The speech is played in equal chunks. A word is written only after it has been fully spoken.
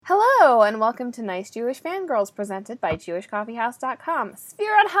Hello, and welcome to Nice Jewish Fangirls, presented by JewishCoffeehouse.com.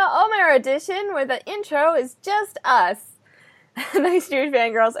 Sfirat HaOmer edition, where the intro is just us. Nice Jewish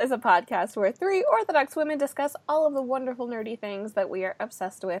Fangirls is a podcast where three Orthodox women discuss all of the wonderful nerdy things that we are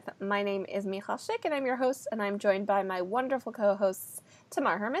obsessed with. My name is Michal Schick, and I'm your host, and I'm joined by my wonderful co-hosts,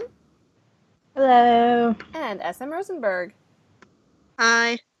 Tamar Herman. Hello. And SM Rosenberg.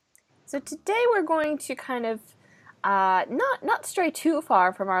 Hi. So today we're going to kind of not stray too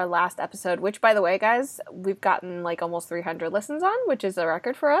far from our last episode, which, by the way, guys, we've gotten like almost 300 listens on, which is a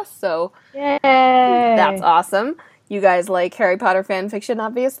record for us, so Yay! That's awesome. You guys like Harry Potter fan fiction,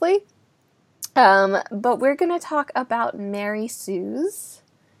 obviously. But we're going to talk about Mary Sue's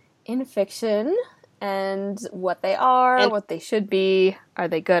in fiction and what they are, what they should be, are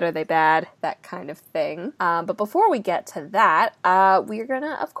they good, are they bad, that kind of thing. But before we get to that, we're going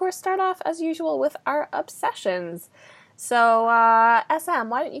to, of course, start off, as usual, with our obsessions. So, SM,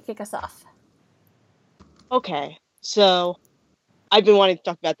 why don't you kick us off? Okay, so I've been wanting to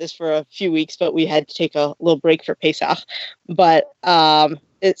talk about this for a few weeks, but we had to take a little break for Pesach. But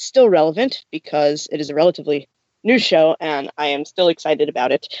it's still relevant because it is a relatively new show, and I am still excited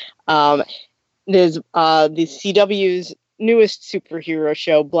about it. There's the CW's newest superhero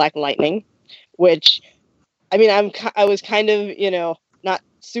show, Black Lightning, which, I mean, I was kind of, not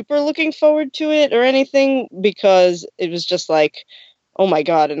super looking forward to it or anything, because it was just like, oh my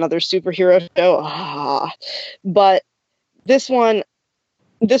god, another superhero show. But this one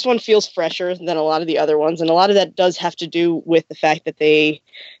feels fresher than a lot of the other ones, and a lot of that does have to do with the fact that they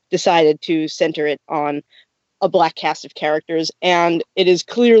decided to center it on a black cast of characters, and it is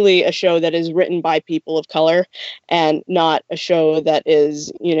clearly a show that is written by people of color and not a show that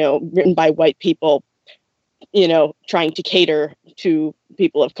is, written by white people, trying to cater to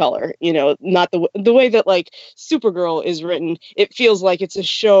people of color, not the way that like Supergirl is written. It feels like it's a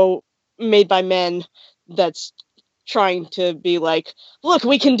show made by men that's trying to be like, look,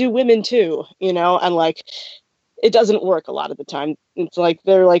 we can do women too, and like it doesn't work a lot of the time. It's like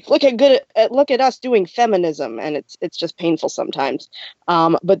they're like, look at us doing feminism, and it's just painful sometimes.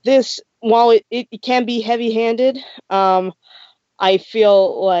 But this, while it can be heavy-handed, I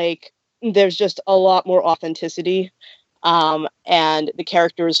feel like there's just a lot more authenticity, and the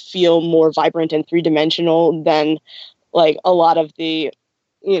characters feel more vibrant and three-dimensional than like a lot of the,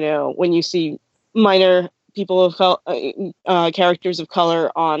 when you see minor people of color, characters of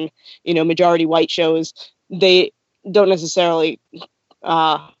color on, majority white shows, they don't necessarily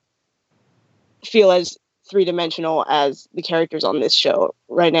feel as three-dimensional as the characters on this show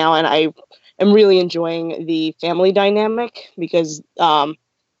right now. And I am really enjoying the family dynamic because the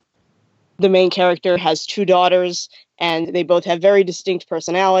main character has two daughters, and they both have very distinct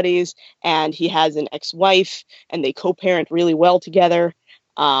personalities, and he has an ex-wife, and they co-parent really well together.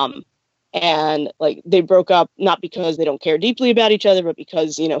 And like they broke up not because they don't care deeply about each other, but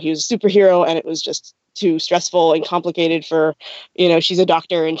because, he was a superhero and it was just too stressful and complicated for, she's a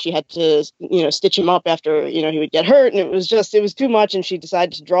doctor and she had to, stitch him up after, he would get hurt. And it was too much. And she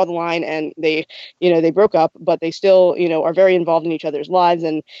decided to draw the line, and they broke up, but they still, are very involved in each other's lives,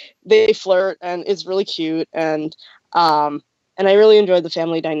 and they flirt, and it's really cute. And I really enjoyed the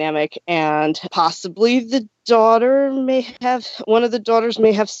family dynamic, and possibly one of the daughters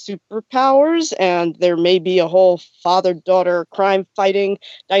may have superpowers, and there may be a whole father-daughter crime-fighting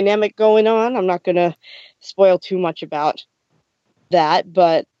dynamic going on. I'm not going to spoil too much about that,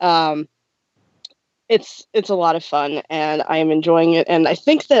 but it's a lot of fun, and I am enjoying it. And I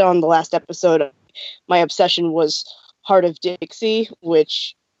think that on the last episode, my obsession was Heart of Dixie,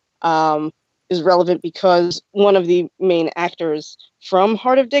 which is relevant because one of the main actors from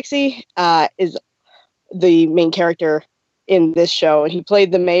Heart of Dixie is the main character in this show, and he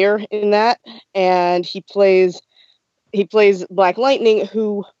played the mayor in that, and he plays Black Lightning,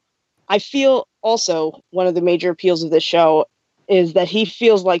 who I feel also one of the major appeals of this show is that he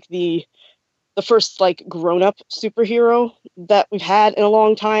feels like the first like grown-up superhero that we've had in a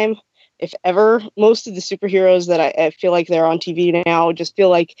long time, if ever. Most of the superheroes that I feel like they're on TV now just feel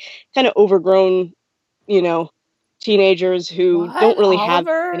like kind of overgrown, teenagers who don't really have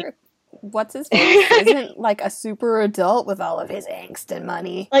any... What's his face? Isn't like a super adult with all of his angst and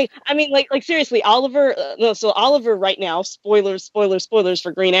money. Like seriously, Oliver. So Oliver right now, spoilers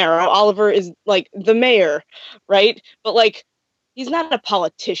for Green Arrow. Oliver is like the mayor, right? But like, he's not a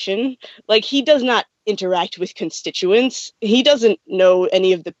politician. Like, he does not interact with constituents. He doesn't know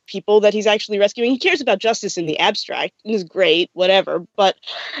any of the people that he's actually rescuing. He cares about justice in the abstract, and is great, whatever. But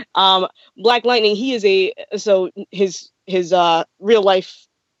Black Lightning, he is his real life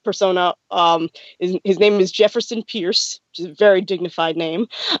persona. His name is Jefferson Pierce, which is a very dignified name.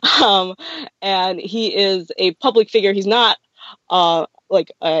 And he is a public figure. He's not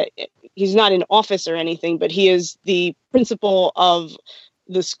he's not in office or anything, but he is the principal of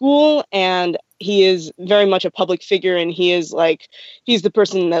the school, and he is very much a public figure, and he's the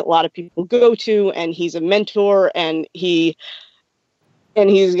person that a lot of people go to, and he's a mentor, and he's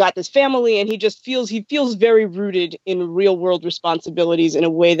got this family, and he feels very rooted in real world responsibilities in a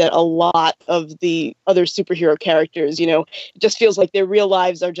way that a lot of the other superhero characters, it just feels like their real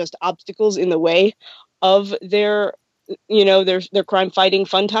lives are just obstacles in the way of their crime fighting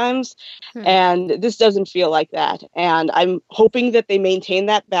fun times. And this doesn't feel like that. And I'm hoping that they maintain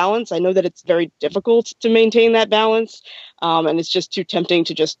that balance. I know that it's very difficult to maintain that balance. And it's just too tempting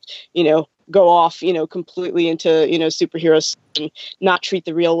to just, go off, completely into, superheroes and not treat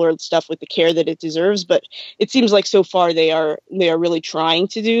the real world stuff with the care that it deserves. But it seems like so far they are really trying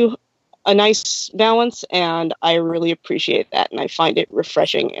to do a nice balance. And I really appreciate that. And I find it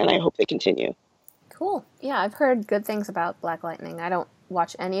refreshing, and I hope they continue. Cool. Yeah, I've heard good things about Black Lightning. I don't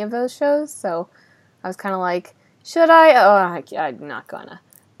watch any of those shows, so I was kind of like, should I? Oh, I'm not gonna.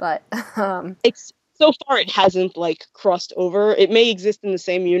 But so far it hasn't crossed over. It may exist in the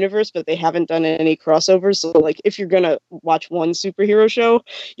same universe, but they haven't done any crossovers. So if you're gonna watch one superhero show,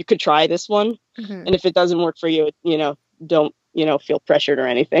 you could try this one. Mm-hmm. And if it doesn't work for you, don't feel pressured or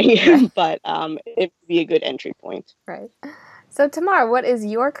anything. But it would be a good entry point. Right. So, Tamar, what is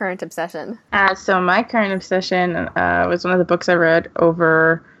your current obsession? So my current obsession was one of the books I read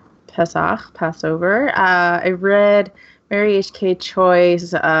over Passover. I read Mary H.K.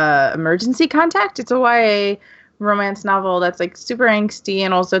 Choi's Emergency Contact. It's a YA romance novel that's super angsty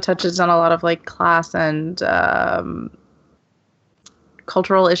and also touches on a lot of class and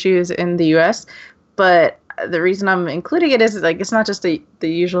cultural issues in the U.S. But the reason I'm including it is it's not just the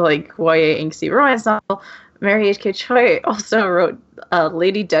usual YA angsty romance novel. Mary H.K. Choi also wrote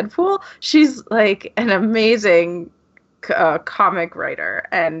Lady Deadpool. She's an amazing comic writer,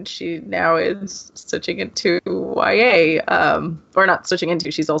 and she now is switching into YA, or not switching into,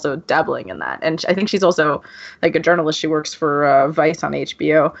 she's also dabbling in that. And I think she's also a journalist. She works for Vice on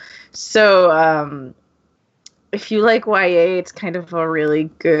HBO. So if you like YA, it's kind of a really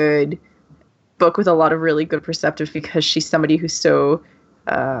good book with a lot of really good perspective, because she's somebody who's so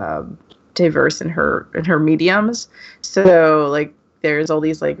diverse in her mediums. So there's all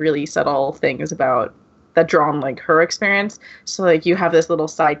these really subtle things about that draw on her experience. So you have this little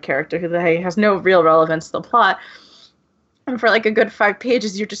side character who has no real relevance to the plot, and for a good 5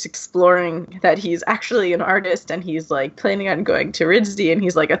 pages you're just exploring that he's actually an artist, and he's planning on going to RISD, and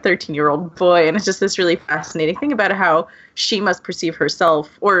he's a 13-year-old boy, and it's just this really fascinating thing about how she must perceive herself,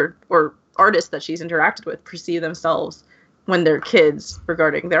 or artists that she's interacted with perceive themselves when they're kids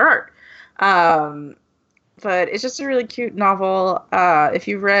regarding their art. But it's just a really cute novel. If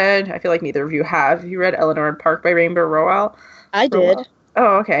you read, I feel like neither of you have you read Eleanor and Park by Rainbow Rowell? I did.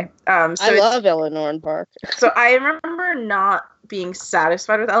 Oh, okay. So I love Eleanor and Park. So I remember not being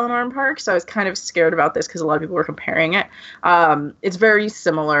satisfied with Eleanor and Park, so I was kind of scared about this because a lot of people were comparing it. It's very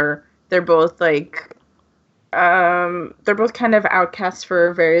similar. They're both kind of outcasts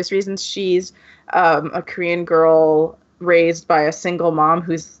for various reasons. She's a Korean girl raised by a single mom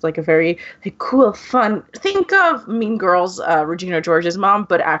who's a very cool, fun. Think of Mean Girls, Regina George's mom,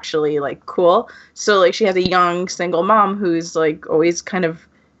 but actually cool. So she has a young single mom who's always kind of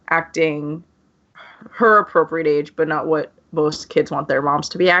acting her appropriate age, but not what most kids want their moms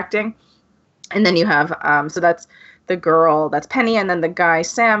to be acting. And then you have so that's the girl, that's Penny, and then the guy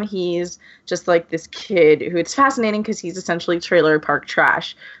Sam, he's just this kid who, it's fascinating because he's essentially trailer park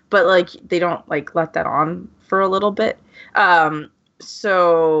trash, but they don't let that on for a little bit.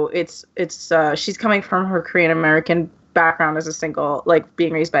 So it's she's coming from her Korean American background as a single,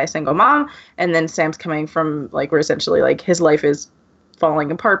 being raised by a single mom, and then Sam's coming from where essentially his life is falling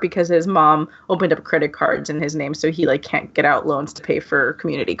apart because his mom opened up credit cards in his name, so he can't get out loans to pay for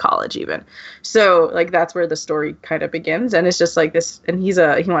community college even. So that's where the story kind of begins, and it's just this, and he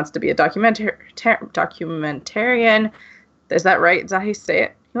wants to be a documentarian. Is that right? Is that how you say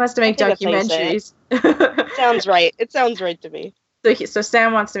it? He wants to make documentaries. Sounds right. It sounds right to me. So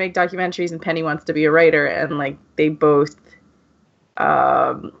Sam wants to make documentaries and Penny wants to be a writer, and they both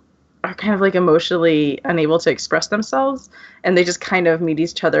are kind of emotionally unable to express themselves, and they just kind of meet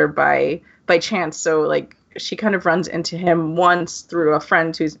each other by chance. So she kind of runs into him once through a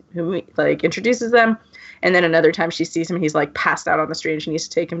friend who introduces them, and then another time she sees him, he's passed out on the street, and she needs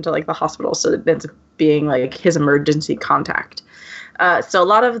to take him to the hospital. So it ends up being his emergency contact. So a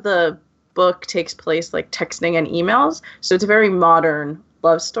lot of the book takes place texting and emails, so it's a very modern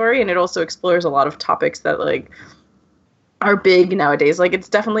love story, and it also explores a lot of topics that like are big nowadays. Like it's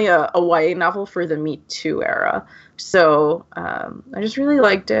definitely a YA novel for the Me Too era. So I just really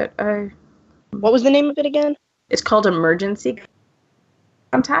liked it. What was the name of it again? It's called Emergency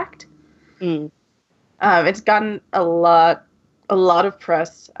Contact. It's gotten a lot of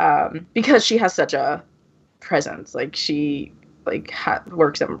press because she has such a presence. Like she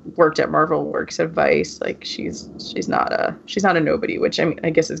worked at Marvel, works at Vice. Like she's not a nobody, which I mean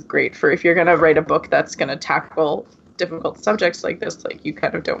I guess is great for if you're gonna write a book that's gonna tackle difficult subjects like this. Like you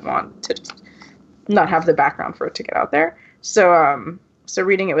kind of don't want to just not have the background for it to get out there. So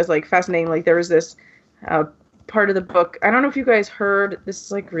reading it was like fascinating. Like there was this part of the book. I don't know if you guys heard this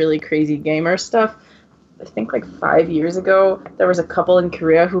is like really crazy gamer stuff. I think like 5 years ago, there was a couple in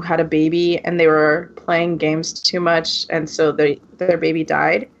Korea who had a baby and they were playing games too much, and so their baby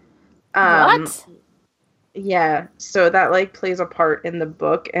died. What? Yeah, so that like plays a part in the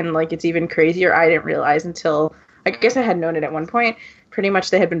book, and like it's even crazier. I didn't realize until I guess I had known it at one point. Pretty much,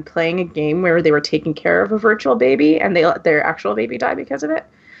 they had been playing a game where they were taking care of a virtual baby, and they let their actual baby die because of it.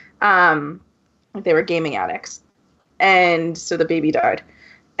 They were gaming addicts, and so the baby died.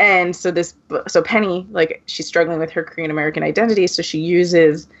 And so Penny, like, she's struggling with her Korean American identity, so she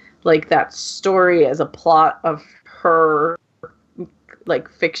uses like that story as a plot of her like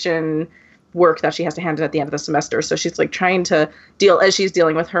fiction work that she has to hand in at the end of the semester. So she's like trying to she's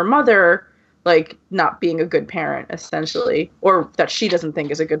dealing with her mother, like not being a good parent essentially, or that she doesn't think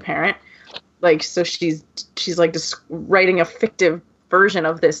is a good parent. Like, so she's like just writing a fictive version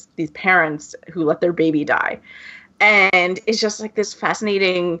of these parents who let their baby die. And it's just like this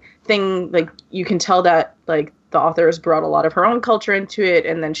fascinating thing. Like you can tell that like the author has brought a lot of her own culture into it,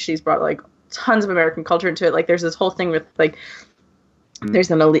 and then she's brought like tons of American culture into it. Like there's this whole thing with like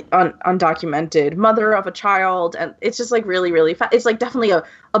there's an undocumented mother of a child, and it's just like really really it's like definitely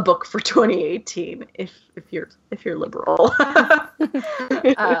a book for 2018 if you're liberal.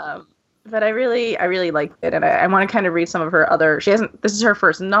 But I really liked it, and I want to kind of read some of her other. This is her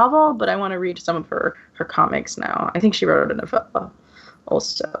first novel, but I want to read some of her comics now. I think she wrote a novella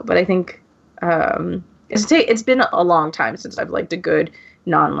also, but I think it's been a long time since I've liked a good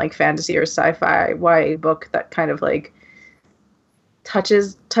non like fantasy or sci-fi YA book that kind of like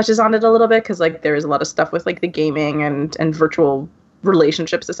touches on it a little bit, because like there is a lot of stuff with like the gaming and virtual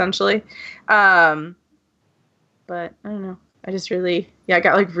relationships essentially. But I don't know. I just really, I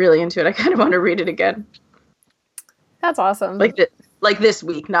got like really into it. I kind of want to read it again. That's awesome. Like this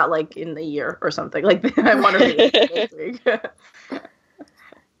week, not like in the year or something. Like I want to read it this week.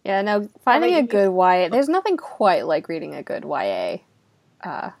 Yeah, no, finding a good YA, there's nothing quite like reading a good YA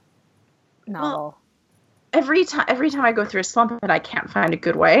novel. Well, every time I go through a slump and I can't find a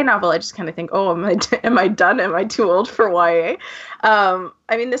good YA novel, I just kind of think, oh, am I done? Am I too old for YA?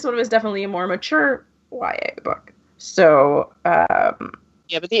 I mean, this one was definitely a more mature YA book. So,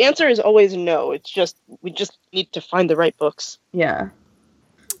 yeah, but the answer is always no. It's just, we just need to find the right books. Yeah.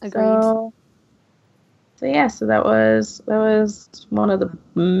 Agreed. So that was one of the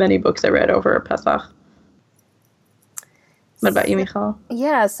many books I read over Pesach. What about you, Michal?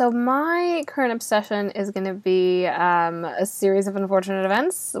 Yeah, so my current obsession is going to be A Series of Unfortunate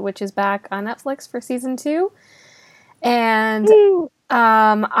Events, which is back on Netflix for season 2. And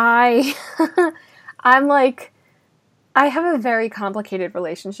I'm like, I have a very complicated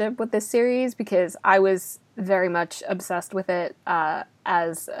relationship with this series because I was very much obsessed with it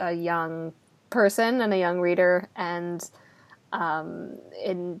as a young person and a young reader, and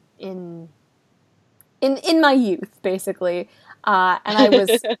in my youth, basically.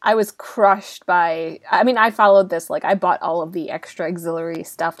 And I was crushed by, I mean, I followed this, like, I bought all of the extra auxiliary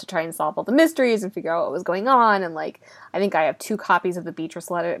stuff to try and solve all the mysteries and figure out what was going on, and, like, I think I have 2 copies of the Beatrice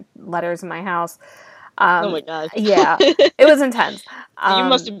letters in my house. Oh my god. Yeah, it was intense. You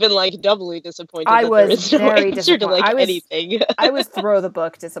must have been like doubly disappointed. I was very disappointed. To, like, anything. I was throw the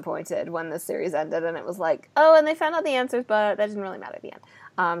book disappointed when the series ended, and it was like, oh, and they found out the answers, but that didn't really matter at the end.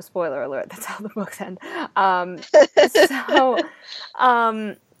 Spoiler alert, that's how the books end. And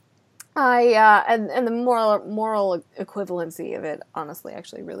the moral equivalency of it, honestly,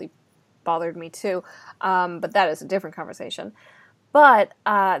 actually really bothered me too. But that is a different conversation. But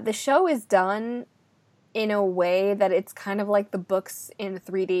the show is done in a way that it's kind of like the books in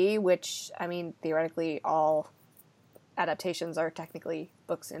 3D, which, I mean, theoretically all adaptations are technically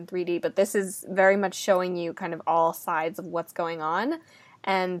books in 3D, but this is very much showing you kind of all sides of what's going on,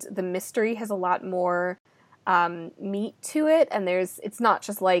 and the mystery has a lot more meat to it, and it's not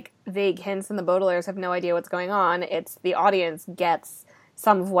just like vague hints and the Baudelaires have no idea what's going on. It's the audience gets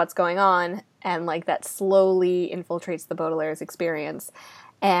some of what's going on, and like that slowly infiltrates the Baudelaire's experience.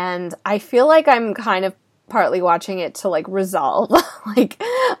 And I feel like I'm kind of partly watching it to like resolve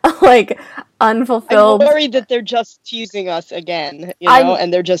like unfulfilled. I'm worried that they're just teasing us again,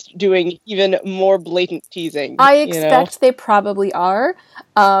 and they're just doing even more blatant teasing. I expect they probably are,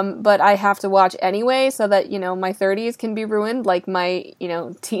 but I have to watch anyway so that my 30s can be ruined like my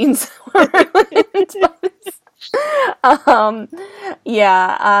teens were ruined.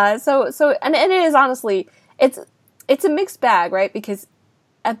 So and it is honestly it's a mixed bag, right? Because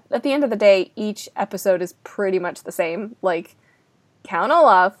at the end of the day, each episode is pretty much the same. Like, Count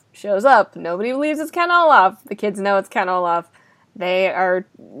Olaf shows up. Nobody believes it's Count Olaf. The kids know it's Count Olaf. They are,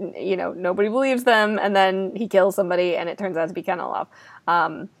 nobody believes them. And then he kills somebody, and it turns out to be Count Olaf.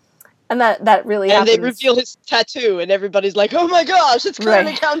 And that really happens. And they reveal his tattoo, and everybody's like, oh my gosh, it's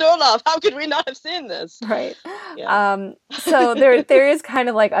clearly Count Olaf. How could we not have seen this? Right. Yeah. So there is kind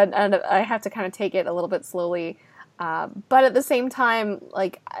of like, I have to kind of take it a little bit slowly. But at the same time,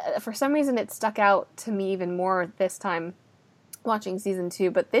 like, for some reason it stuck out to me even more this time watching season 2.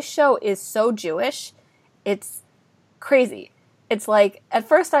 But this show is so Jewish. It's crazy. It's like, at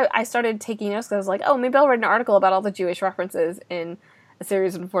first I started taking notes because I was like, oh, maybe I'll write an article about all the Jewish references in A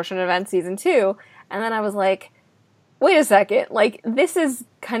Series of Unfortunate Events season 2. And then I was like, wait a second. Like, this is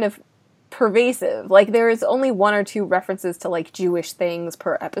kind of pervasive. Like, there is only 1 or 2 references to, like, Jewish things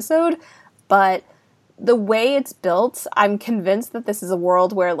per episode. But the way it's built, I'm convinced that this is a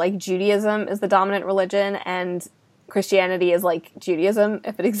world where, like, Judaism is the dominant religion and Christianity is, like, Judaism,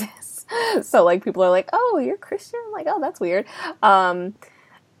 if it exists. So, like, people are like, oh, you're Christian? I'm like, oh, that's weird.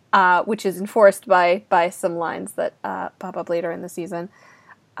 Which is enforced by some lines that pop up later in the season.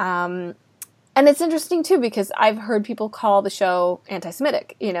 And it's interesting, too, because I've heard people call the show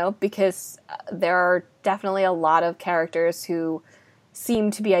anti-Semitic, because there are definitely a lot of characters who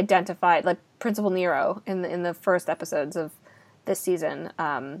seem to be identified, like Principal Nero in the first episodes of this season,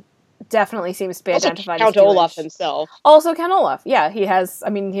 definitely seems to be identified Count as Jewish. Olaf himself. Also Count Olaf, yeah, he has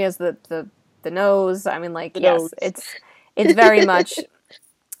the nose. I mean, like, yes, it's very much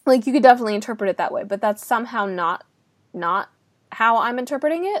like you could definitely interpret it that way, but that's somehow not how I'm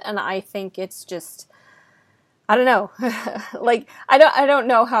interpreting it, and I think it's just, I don't know. Like, I don't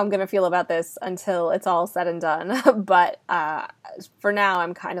know how I'm going to feel about this until it's all said and done. But for now,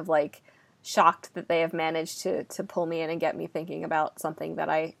 I'm kind of like shocked that they have managed to pull me in and get me thinking about something that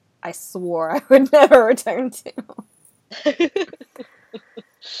I swore I would never return to.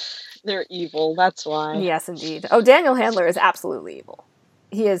 They're evil, that's why. Yes, indeed. Oh, Daniel Handler is absolutely evil.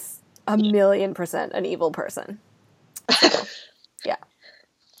 He is 1,000,000% an evil person. So, yeah.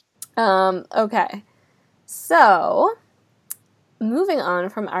 Okay. So, moving on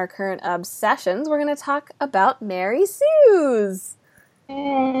from our current obsessions, we're going to talk about Mary Sue's.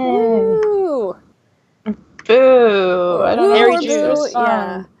 Ooh. Boo! I don't know. Mary Sue.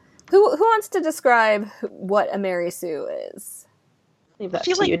 Yeah. Who wants to describe what a Mary Sue is? Leave that I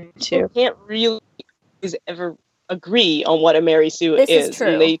feel to like you people too. can't really ever agree on what a Mary Sue This is true.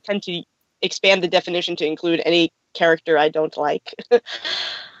 And they tend to expand the definition to include any character I don't like.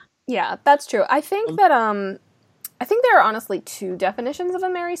 Yeah, that's true. I think that I think there are honestly 2 definitions of a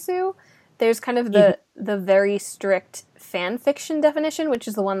Mary Sue. There's kind of the very strict fan fiction definition, which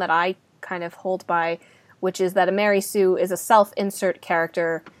is the one that I kind of hold by, which is that a Mary Sue is a self-insert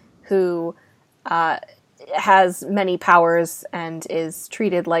character who has many powers and is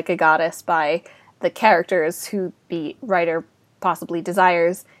treated like a goddess by the characters who the writer possibly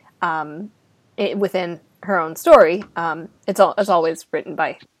desires within her own story. It's always written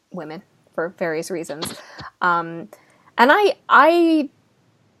by women for various reasons. And I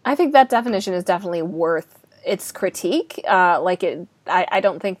think that definition is definitely worth its critique. I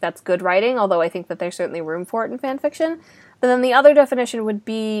don't think that's good writing, although I think that there's certainly room for it in fan fiction. But then the other definition would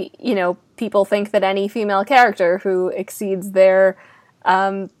be, people think that any female character who exceeds their,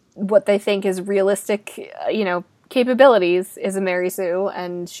 what they think is realistic, capabilities is a Mary Sue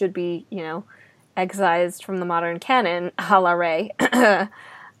and should be, excised from the modern canon, a la Rey.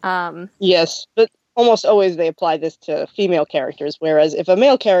 Yes, but almost always they apply this to female characters, whereas if a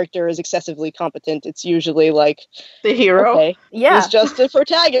male character is excessively competent, it's usually like The hero. okay, Yeah. he's just a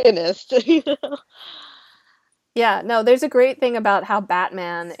protagonist. Yeah, no, there's a great thing about how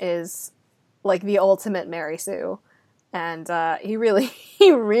Batman is like the ultimate Mary Sue. And he really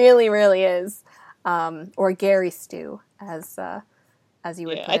is. Or Gary Stu, as you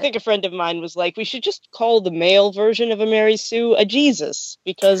would Yeah, put I think a friend of mine was like, we should just call the male version of a Mary Sue a Jesus,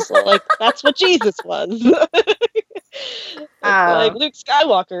 because like that's what Jesus was. Like Luke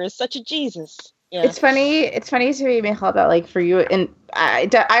Skywalker is such a Jesus. Yeah. It's funny. It's funny to me, Michal, that like for you, and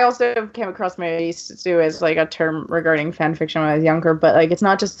I also came across Mary Sue as like a term regarding fan fiction when I was younger. But like, it's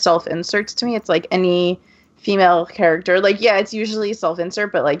not just self inserts to me. It's like any female character. Like, yeah, it's usually self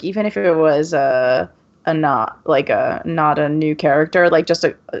insert, but like even if it was a not a new character, like just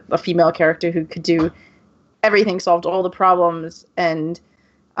a female character who could do everything, solved all the problems, and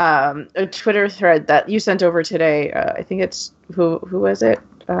a Twitter thread that you sent over today. I think it's who was it?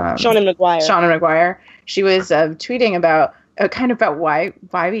 Shauna McGuire. Shauna McGuire. She was tweeting about kind of about why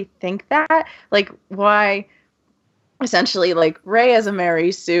we think that, like why essentially like Rey is a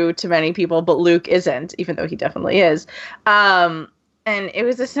Mary Sue to many people, but Luke isn't, even though he definitely is. And it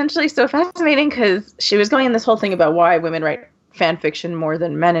was essentially so fascinating because she was going in this whole thing about why women write fan fiction more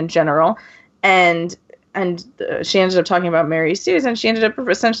than men in general, and she ended up talking about Mary Sue's, and she ended up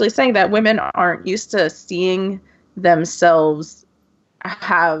essentially saying that women aren't used to seeing themselves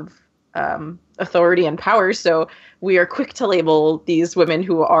have authority and power, so we are quick to label these women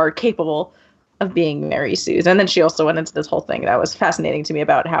who are capable of being Mary Sue's. And then she also went into this whole thing that was fascinating to me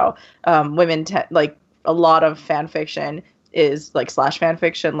about how women like a lot of fan fiction is like slash fan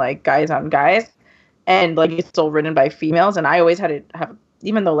fiction, like guys on guys, and like it's still written by females. And I always had to have,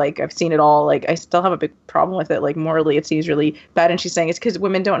 even though like I've seen it all, like I still have a big problem with it. Like morally, it seems really bad. And she's saying it's because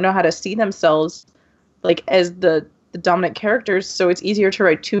women don't know how to see themselves like as the dominant characters, so it's easier to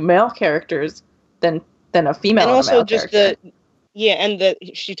write two male characters than a female. And also male just character.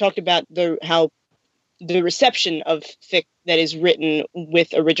 she talked about how the reception of fic that is written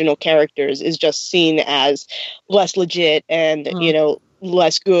with original characters is just seen as less legit and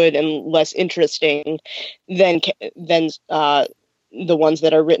less good and less interesting than the ones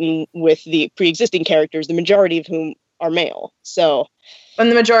that are written with the pre-existing characters, the majority of whom are male. So,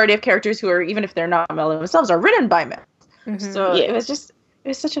 and the majority of characters who are, even if they're not male themselves, are written by men. Mm-hmm. So it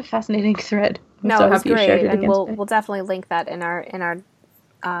was such a fascinating thread. I'm so happy great, you shared it and we'll definitely link that in our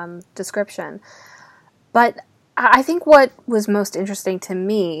description. But I think what was most interesting to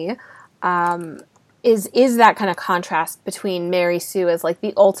me is that kind of contrast between Mary Sue as like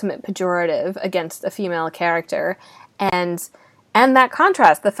the ultimate pejorative against a female character, and that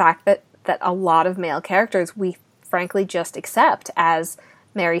contrast, the fact that a lot of male characters we frankly just accept as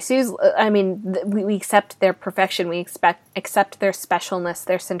Mary Sue's. I mean, we accept their perfection, we accept their specialness,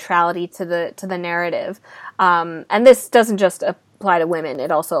 their centrality to the narrative, and this doesn't just apply to women;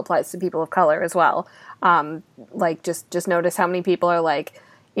 it also applies to people of color as well. Like just notice how many people are like,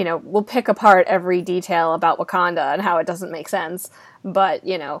 we'll pick apart every detail about Wakanda and how it doesn't make sense, but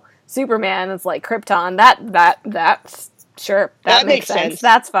Superman is like Krypton. That's sure that makes sense.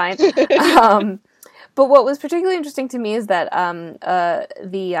 That's fine. But what was particularly interesting to me is that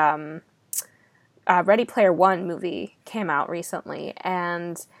the Ready Player One movie came out recently,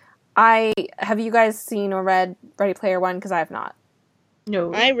 and have you guys seen or read Ready Player One? Because I have not.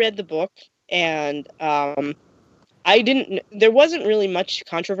 No, I read the book, and there wasn't really much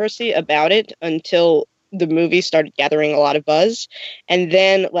controversy about it until the movie started gathering a lot of buzz, and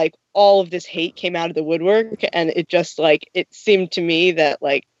then like all of this hate came out of the woodwork, and it just like it seemed to me that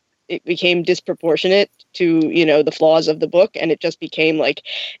like it became disproportionate to the flaws of the book, and it just became like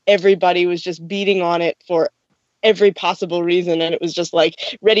everybody was just beating on it for every possible reason, and it was just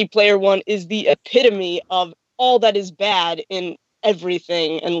like Ready Player One is the epitome of all that is bad in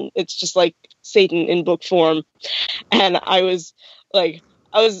everything, and it's just like Satan in book form. And I was at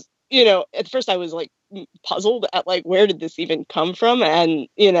first I was like puzzled at like where did this even come from, and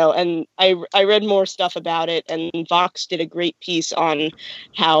and I read more stuff about it, and Vox did a great piece on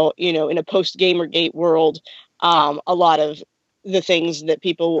how in a post Gamergate world, a lot of the things that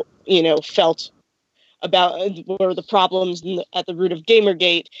people felt about were the problems at the root of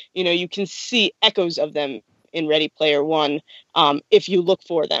Gamergate. You can see echoes of them in Ready Player One if you look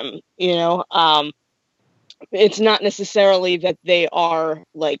for them. It's not necessarily that they are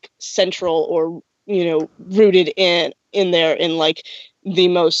like central or rooted in there in like the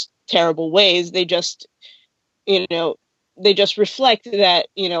most terrible ways. They just reflect that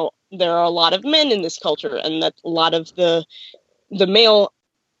there are a lot of men in this culture, and that a lot of the male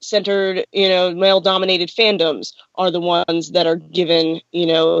centered male dominated fandoms are the ones that are given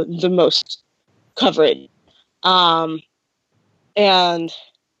the most coverage, and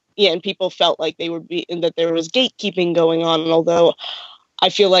people felt like they were that there was gatekeeping going on, although I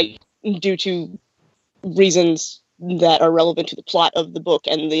feel like due to reasons that are relevant to the plot of the book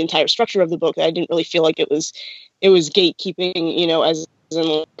and the entire structure of the book, I didn't really feel like it was gatekeeping, as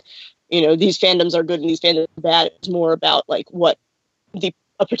in, these fandoms are good and these fandoms are bad. It's more about like what the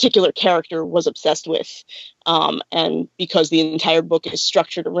a particular character was obsessed with. And because the entire book is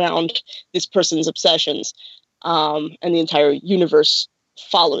structured around this person's obsessions, and the entire universe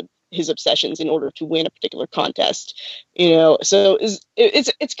followed his obsessions in order to win a particular contest, so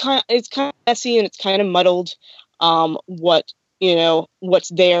it's kind of messy and it's kind of muddled, what's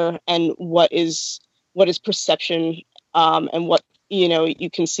there and what is perception, and what you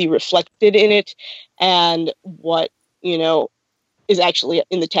can see reflected in it, and what is actually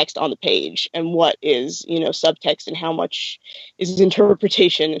in the text on the page, and what is subtext, and how much is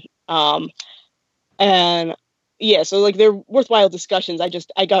interpretation. And yeah, so like they're worthwhile discussions.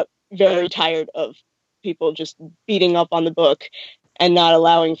 I got very tired of people just beating up on the book and not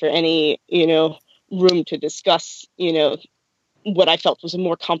allowing for any room to discuss what I felt was a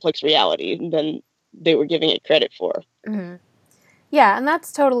more complex reality than they were giving it credit for. Mm-hmm. Yeah, and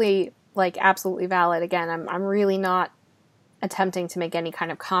that's totally like absolutely valid. Again, I'm really not attempting to make any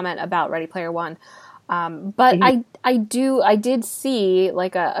kind of comment about Ready Player One, but mm-hmm. I did see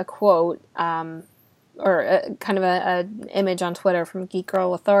like a quote, or kind of an image on Twitter from Geek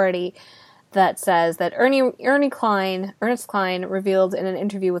Girl Authority that says that Ernest Cline revealed in an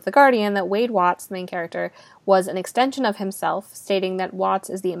interview with The Guardian that Wade Watts, the main character, was an extension of himself, stating that Watts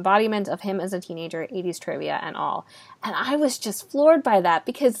is the embodiment of him as a teenager, 80s trivia and all. And I was just floored by that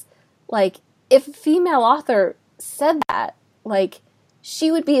because, like, if a female author said that, like,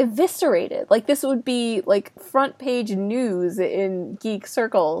 she would be eviscerated. Like, this would be, like, front page news in geek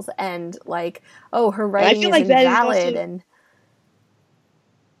circles, and, like, oh, her writing is invalid, and...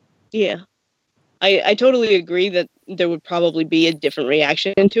 Yeah. I totally agree that there would probably be a different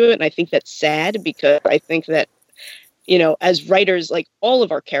reaction to it, and I think that's sad, because I think that, as writers, like, all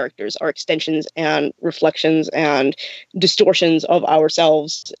of our characters are extensions and reflections and distortions of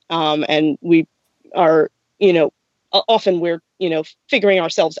ourselves, and we are, often we're, figuring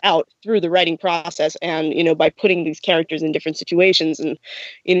ourselves out through the writing process, and, by putting these characters in different situations and,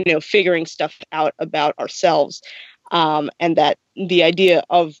 figuring stuff out about ourselves, and that the idea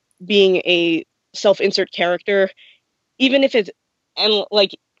of being a self-insert character, even if it's, and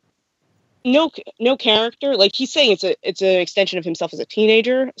like no character, like he's saying it's an extension of himself as a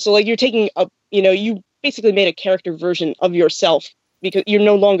teenager, so like you're taking a, you basically made a character version of yourself because you're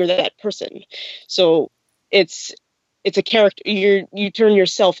no longer that person, so it's a character, you turn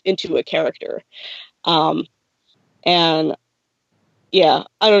yourself into a character, and yeah,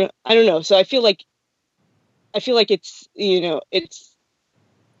 I don't know, so I feel like it's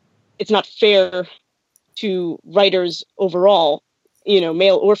it's not fair to writers overall,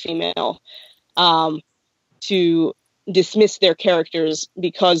 male or female, to dismiss their characters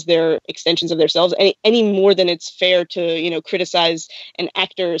because they're extensions of themselves any more than it's fair to, criticize an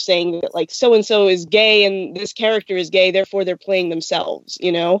actor saying that, like, so-and-so is gay and this character is gay, therefore they're playing themselves,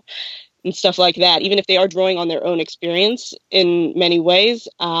 and stuff like that. Even if they are drawing on their own experience in many ways,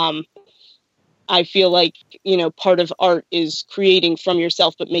 I feel like, part of art is creating from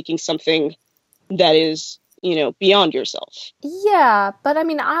yourself, but making something that is, beyond yourself. Yeah, but I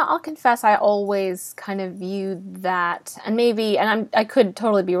mean, I'll confess I always kind of viewed that, and maybe, and I could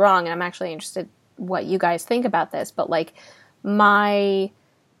totally be wrong, and I'm actually interested what you guys think about this, but like my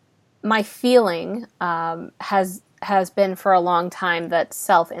feeling has been for a long time that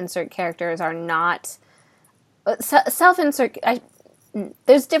self-insert characters are not self-insert.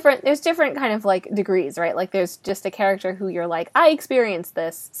 There's different kind of like degrees, right? Like there's just a character who you're like, I experienced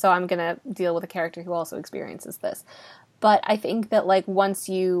this, so I'm gonna deal with a character who also experiences this. But I think that like once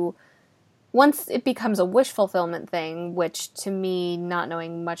it becomes a wish fulfillment thing, which to me, not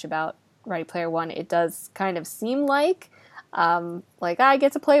knowing much about Ready Player One, it does kind of seem like I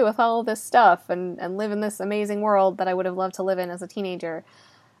get to play with all of this stuff and live in this amazing world that I would have loved to live in as a teenager.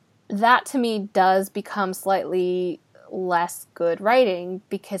 That to me does become slightly less good writing,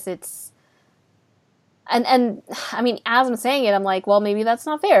 because it's and I mean, as I'm saying it, I'm like, well, maybe that's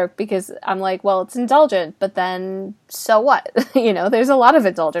not fair, because I'm like, well, it's indulgent, but then so what? There's a lot of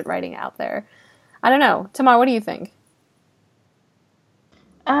indulgent writing out there. I don't know. Tamar, what do you think?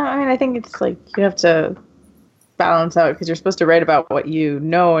 I mean, I think it's like you have to balance out, because you're supposed to write about what you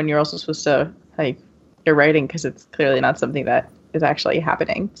know, and you're also supposed to, like, you're writing because it's clearly not something that is actually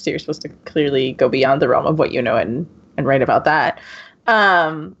happening, so you're supposed to clearly go beyond the realm of what you know and write about that.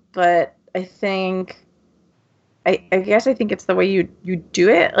 But I think, I guess I think it's the way you do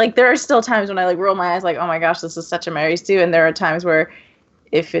it. Like, there are still times when I like roll my eyes like, oh my gosh, this is such a Mary Sue. And there are times where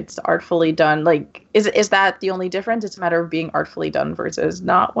if it's artfully done, like, is that the only difference? It's a matter of being artfully done versus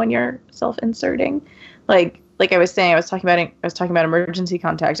not when you're self-inserting. Like I was saying, I was talking about Emergency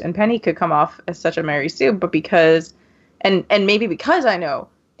Contact, and Penny could come off as such a Mary Sue, but because, and maybe because I know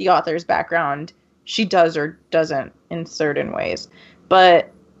the author's background, she does or doesn't in certain ways.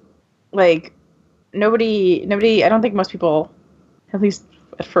 But like nobody, I don't think most people, at least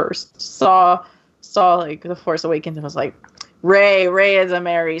at first, saw like The Force Awakens and was like, Rey is a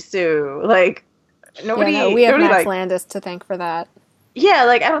Mary Sue. Like nobody. Yeah, no, we have nobody, Max like, Landis to thank for that. Yeah,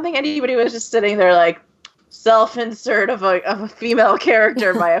 like I don't think anybody was just sitting there like self-insert of a female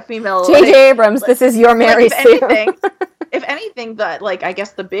character by a female. J.J. Abrams, this is your Mary Sue. If anything, that like I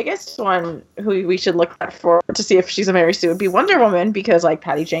guess the biggest one who we should look at for to see if she's a Mary Sue would be Wonder Woman, because like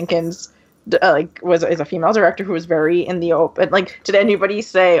Patty Jenkins is a female director who was very in the open. Like, did anybody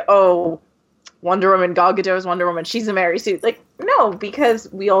say, "Oh, Wonder Woman, Gal Gadot's Wonder Woman, she's a Mary Sue"? Like, no,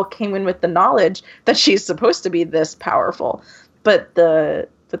 because we all came in with the knowledge that she's supposed to be this powerful. But the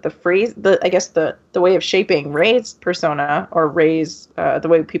phrase, I guess the way of shaping Rey's persona, or Rey's the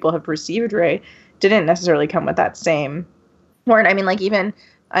way people have perceived Rey, didn't necessarily come with that same word. I mean, like, even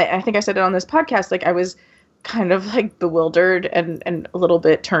I think I said it on this podcast, like I was kind of like bewildered and a little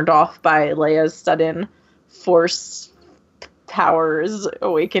bit turned off by Leia's sudden Force powers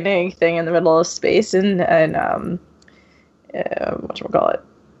awakening thing in the middle of space and whatchamacallit?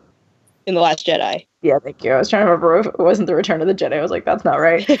 In The Last Jedi. Yeah, thank you. I was trying to remember if it wasn't The Return of the Jedi. I was like, that's not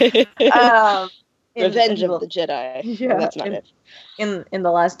right. Revenge of the Jedi. Yeah, that's not it. In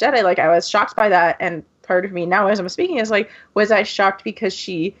The Last Jedi, like I was shocked by that, and part of me now as I'm speaking is like, was I shocked because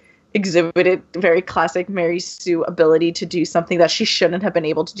she exhibited very classic Mary Sue ability to do something that she shouldn't have been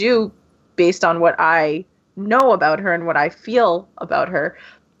able to do based on what I know about her and what I feel about her,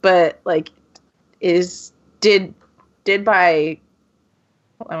 but like did by,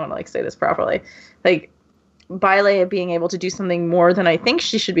 I want to like say this properly, like by Leia being able to do something more than I think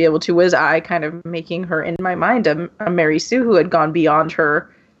she should be able to, was I kind of making her in my mind a Mary Sue who had gone beyond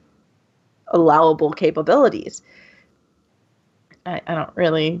her allowable capabilities. I don't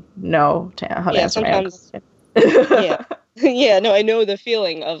really know how to answer sometimes, my own question. Yeah, no, I know the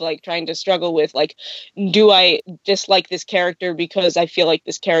feeling of like trying to struggle with like, do I dislike this character because I feel like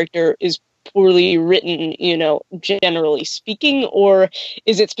this character is poorly written, generally speaking, or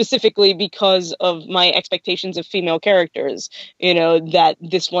is it specifically because of my expectations of female characters, that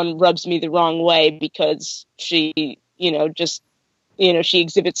this one rubs me the wrong way because she, she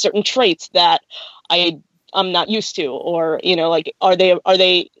exhibits certain traits that I'm not used to, or, like, are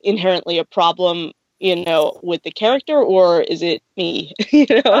they inherently a problem, with the character, or is it me?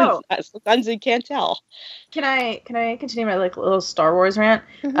 Sometimes you can't tell. Can I continue my like little Star Wars rant?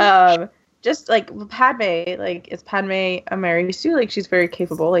 Mm-hmm. Just like Padme, like, is Padme a Mary Sue? Like, she's very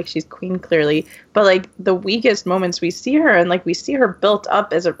capable, like she's queen clearly, but like the weakest moments we see her, and like we see her built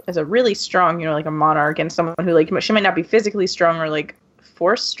up as a really strong, like a monarch and someone who like she might not be physically strong or like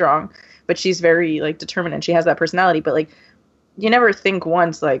force strong, but she's very like determined and she has that personality. But like you never think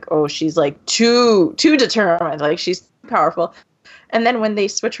once like, oh, she's like too determined, like she's powerful. And then when they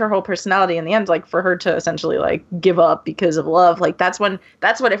switch her whole personality in the end, like for her to essentially like give up because of love, like that's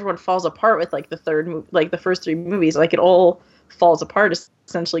what everyone falls apart with, like the first three movies, like it all falls apart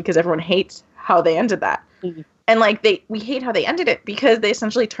essentially because everyone hates how they ended that. Mm-hmm. And like we hate how they ended it because they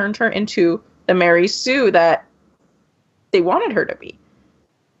essentially turned her into the Mary Sue that they wanted her to be.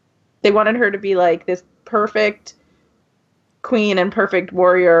 They wanted her to be like this perfect queen and perfect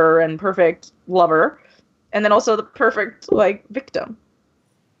warrior and perfect lover. And then also the perfect, like, victim.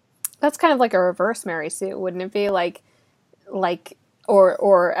 That's kind of like a reverse Mary Sue, wouldn't it be? Like,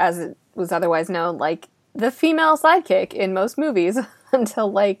 or as it was otherwise known, like the female sidekick in most movies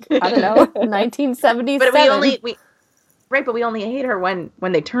until like, I don't know, 1977. But we only hate her when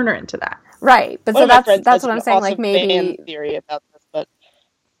they turn her into that. Right, but so that's what I'm saying. Like maybe theory about this, but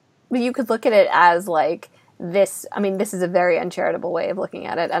you could look at it as like. This is a very uncharitable way of looking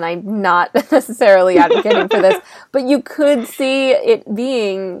at it, and I'm not necessarily advocating for this, but you could see it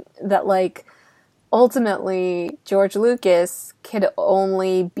being that, like, ultimately George Lucas could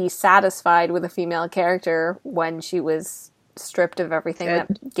only be satisfied with a female character when she was stripped of everything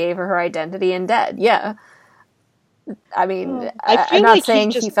that gave her identity and dead. Yeah. I mean, I'm not saying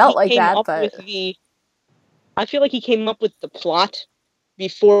he felt like that, but... I feel like he came up with the plot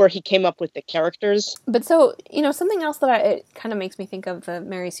before he came up with the characters. But so, something else that it kind of makes me think of the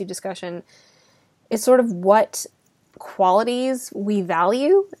Mary Sue discussion is sort of what qualities we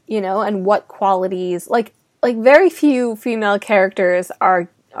value, and what qualities, like very few female characters are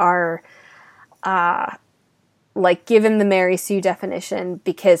like given the Mary Sue definition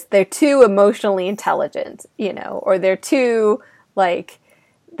because they're too emotionally intelligent, or they're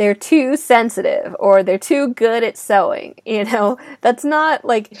too sensitive, or they're too good at sewing, That's not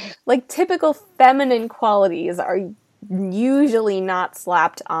like typical feminine qualities usually not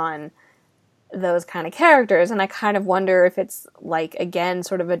slapped on those kind of characters. And I kind of wonder if it's, like, again,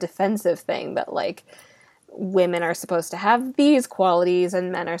 sort of a defensive thing that, like, women are supposed to have these qualities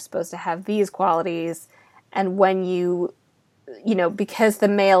and men are supposed to have these qualities. And when you know, because the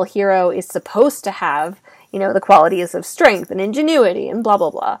male hero is supposed to have, you know, the qualities of strength and ingenuity and blah, blah,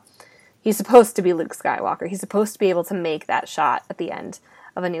 blah. He's supposed to be Luke Skywalker. He's supposed to be able to make that shot at the end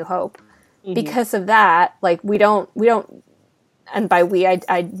of A New Hope. Mm-hmm. Because of that, like, we don't, and by we,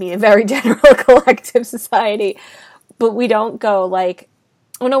 I mean a very general collective society, but we don't go like,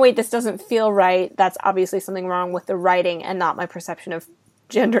 oh no, wait, this doesn't feel right. That's obviously something wrong with the writing and not my perception of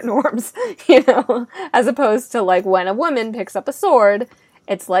gender norms, you know, as opposed to, like, when a woman picks up a sword,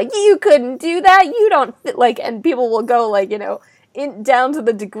 it's like, you couldn't do that, you don't, like, and people will go, like, you know, down to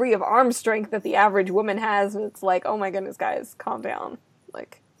the degree of arm strength that the average woman has, and it's like, oh my goodness, guys, calm down.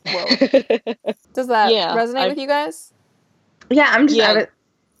 Like, whoa. Does that resonate with you guys? Yeah, I'm just,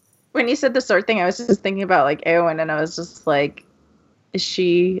 when you said the sword thing, I was just thinking about, like, Eowyn, and I was just like, is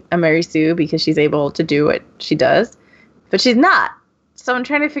she a Mary Sue because she's able to do what she does? But she's not. So I'm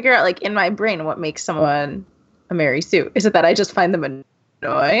trying to figure out, like, in my brain, what makes someone a Mary Sue. Is it that I just find them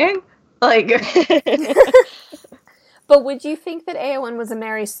annoying? Like, but would you think that Eowyn was a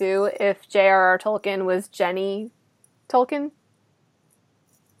Mary Sue if J.R.R. Tolkien was Jenny Tolkien?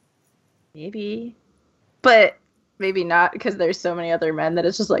 Maybe. But maybe not, because there's so many other men that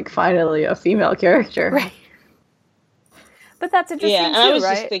it's just, like, finally a female character. Right. But that's interesting, too, right? Yeah, and I was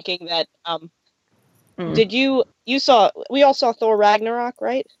just thinking that, we all saw Thor Ragnarok,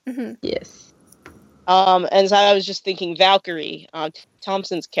 right? Mm-hmm. Yes. And so I was just thinking Valkyrie,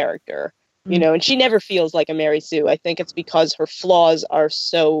 Thompson's character, you know, and she never feels like a Mary Sue. I think it's because her flaws are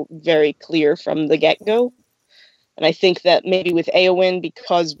so very clear from the get-go. And I think that maybe with Eowyn,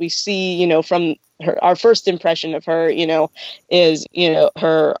 because we see, you know, from our first impression of her, you know, is, you know,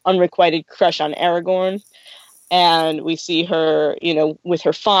 her unrequited crush on Aragorn. And we see her, you know, with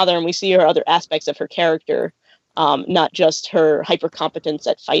her father, and we see her other aspects of her character, not just her hyper-competence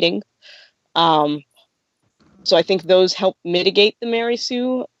at fighting. So I think those help mitigate the Mary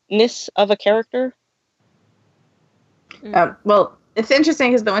Sue-ness of a character. Well, it's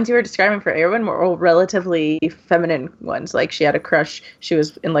interesting because the ones you were describing for Eowyn were all relatively feminine ones. Like, she had a crush. She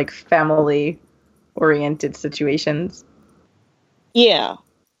was in, like, family-oriented situations. Yeah.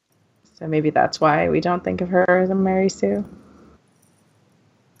 So maybe that's why we don't think of her as a Mary Sue.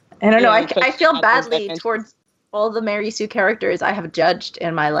 I don't know. I feel badly towards all the Mary Sue characters I have judged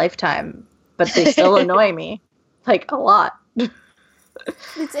in my lifetime, but they still annoy me, like, a lot.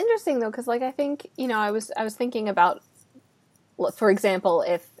 It's interesting though, because, like, I think, you know, I was thinking about, for example,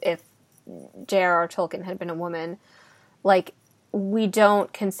 if J.R.R. Tolkien had been a woman, like, we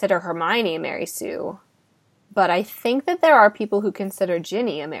don't consider Hermione a Mary Sue, but I think that there are people who consider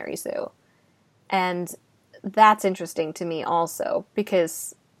Ginny a Mary Sue, and that's interesting to me also,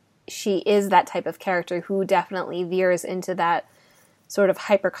 because she is that type of character who definitely veers into that sort of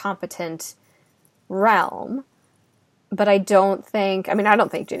hyper-competent realm. But I don't think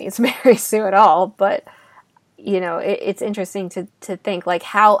Ginny is Mary Sue at all, but, you know, it's interesting to think, like,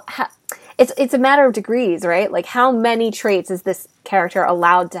 how it's a matter of degrees, right? Like, how many traits is this character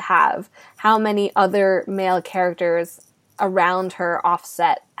allowed to have? How many other male characters around her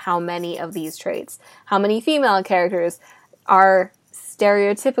offset how many of these traits? How many female characters are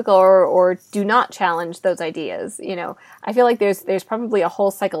stereotypical or do not challenge those ideas? You know, I feel like there's probably a whole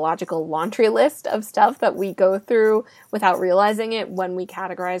psychological laundry list of stuff that we go through without realizing it when we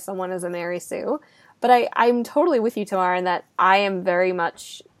categorize someone as a Mary Sue. But I'm totally with you, Tamara, in that I am very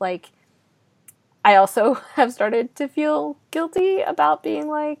much, like, I also have started to feel guilty about being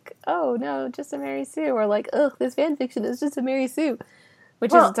like, oh no, just a Mary Sue, or like, ugh, this fan fiction is just a Mary Sue.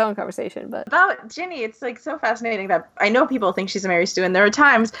 Which is its own conversation, but... About Ginny, it's, like, so fascinating that I know people think she's a Mary Sue, and there are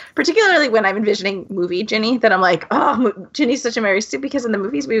times, particularly when I'm envisioning movie Ginny, that I'm like, oh, Ginny's such a Mary Sue, because in the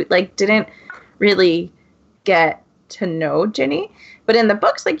movies we, like, didn't really get to know Ginny. But in the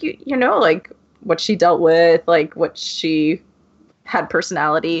books, like, you know, like, what she dealt with, like, what she had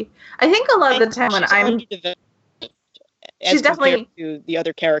personality. I think a lot of the time when I'm... She's definitely to the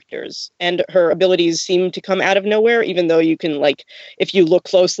other characters, and her abilities seem to come out of nowhere, even though you can, like, if you look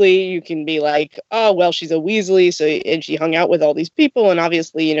closely, you can be like, oh, well, she's a Weasley, so, and she hung out with all these people, and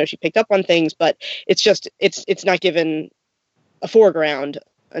obviously, you know, she picked up on things, but it's just, it's not given a foreground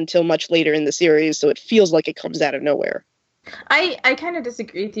until much later in the series, so it feels like it comes out of nowhere. I kind of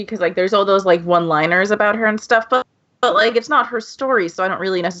disagree with you, because, like, there's all those, like, one-liners about her and stuff, but but like it's not her story, so I don't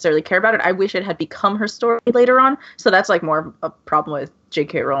really necessarily care about it. I wish it had become her story later on. So that's like more a problem with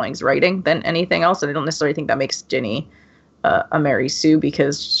J.K. Rowling's writing than anything else. And I don't necessarily think that makes Ginny a Mary Sue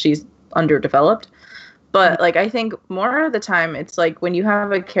because she's underdeveloped. But like I think more of the time it's like when you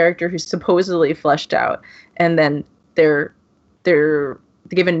have a character who's supposedly fleshed out and then they're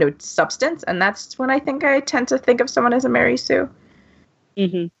given no substance, and that's when I think I tend to think of someone as a Mary Sue.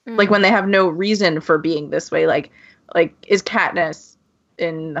 Mm-hmm. Like when they have no reason for being this way. Like is Katniss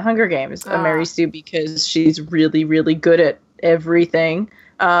in the Hunger Games a Mary Sue because she's really, really good at everything?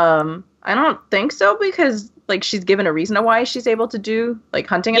 I don't think so, because like she's given a reason why she's able to do like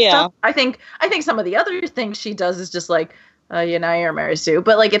hunting and stuff. I think some of the other things she does is just like, now you're a Mary Sue.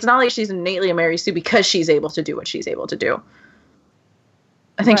 But like it's not like she's innately a Mary Sue because she's able to do what she's able to do.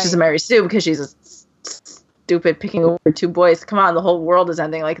 I think she's a Mary Sue because she's a stupid picking over two boys. Come on, the whole world is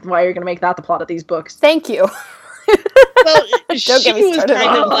ending. Like, why are you going to make that the plot of these books? Thank you. Well, Don't get me was started kind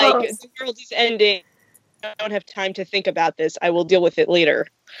on of like, those. the world is ending. I don't have time to think about this. I will deal with it later.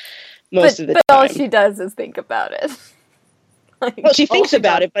 Most of the but time. all she does is think about it. Like, Well, she thinks all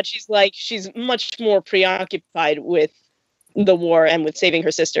about does- it, but she's much more preoccupied with the war and with saving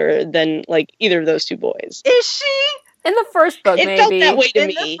her sister than like either of those two boys. Is she? In the first book, It maybe. felt that way to In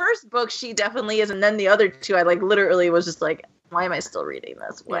me. the first book, she definitely is, and then the other two, I like literally was just like, why am I still reading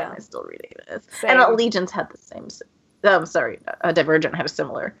this? Why am I still reading this? Same. And Allegiance had the same. Divergent had a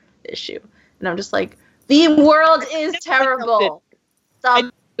similar issue, and I'm just like, the world is terrible. Stop.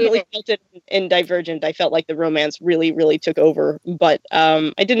 I really felt it in Divergent. I felt like the romance really, really took over, but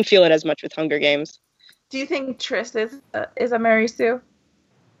I didn't feel it as much with Hunger Games. Do you think Tris is a Mary Sue?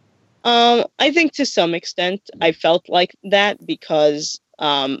 I think to some extent I felt like that because,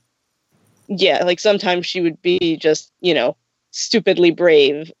 like sometimes she would be just, stupidly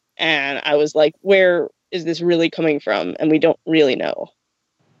brave. And I was like, where is this really coming from? And we don't really know.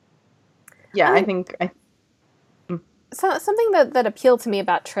 Yeah, I think... So something that appealed to me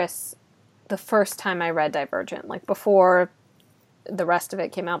about Tris the first time I read Divergent, like before the rest of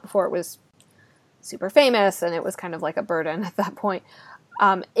it came out, before it was super famous and it was kind of like a burden at that point,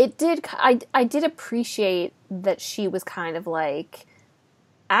 I did appreciate that she was kind of like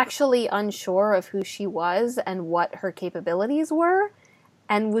actually unsure of who she was and what her capabilities were,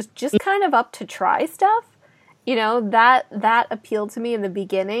 and was just kind of up to try stuff. That appealed to me in the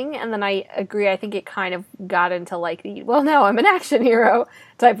beginning, and then I agree, I think it kind of got into like the, well, now I'm an action hero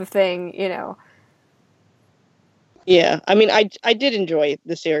type of thing, Yeah, I mean, I did enjoy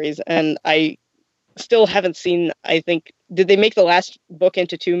the series, and I still haven't seen, I think, did they make the last book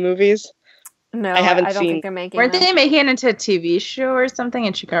into 2 movies? No, I haven't don't seen- think they're making Weren't them. they making it into a TV show or something,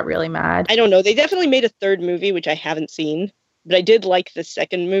 and she got really mad? I don't know. They definitely made a 3rd movie, which I haven't seen. But I did like the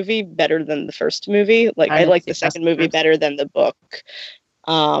 2nd movie better than the first movie. Like, I liked the 2nd movie better than the book.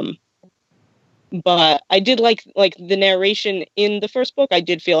 But I did like the narration in the first book. I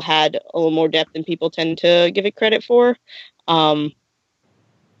did feel had a little more depth than people tend to give it credit for.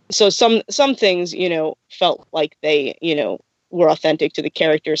 So some things, felt like they, were authentic to the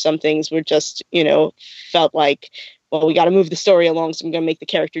character. Some things were just, felt like, well, we got to move the story along, so I'm going to make the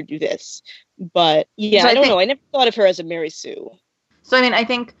character do this. But yeah, So I don't know. I never thought of her as a Mary Sue. So, I mean, I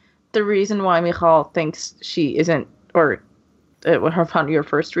think the reason why Michal thinks she isn't, or upon your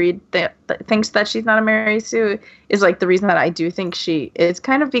first read, that thinks that she's not a Mary Sue, is like the reason that I do think she is,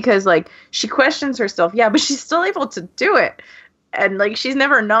 kind of because like she questions herself, yeah, but she's still able to do it. And like she's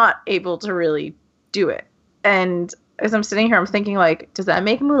never not able to really do it. And as I'm sitting here, I'm thinking like, does that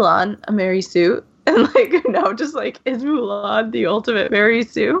make Mulan a Mary Sue? And like now just like, is Mulan the ultimate Mary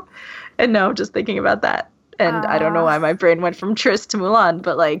Sue? And now I'm just thinking about that. And I don't know why my brain went from Tris to Mulan,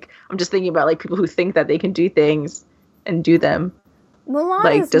 but like I'm just thinking about like people who think that they can do things and do them. Mulan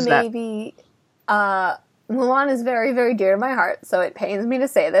Like, is does that- maybe Mulan is very, very dear to my heart, so it pains me to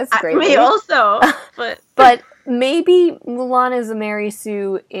say this greatly. Me also, but But maybe Mulan is a Mary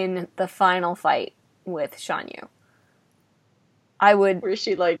Sue in the final fight with Shan Yu. I would. where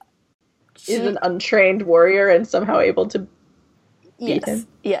she like is an untrained warrior and somehow able to beat him.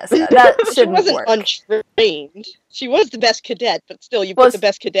 Yes, that She shouldn't wasn't work. untrained. She was the best cadet, but still, you Well, put the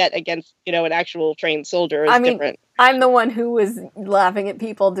best cadet against, an actual trained soldier is I mean, different. I'm the one who was laughing at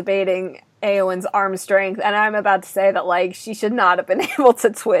people debating Eowyn's arm strength, and I'm about to say that like she should not have been able to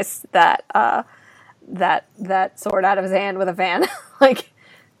twist that sword out of his hand with a fan. Like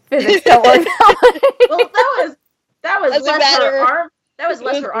physics don't work that way. Well, that was Doesn't less matter. her arm. That was It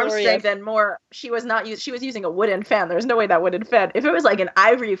less was her arm glorious. strength and more. She was using a wooden fan. There's no way that wooden fan. If it was like an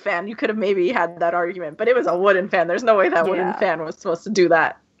ivory fan, you could have maybe had that argument. But it was a wooden fan. There's no way that wooden Yeah. fan was supposed to do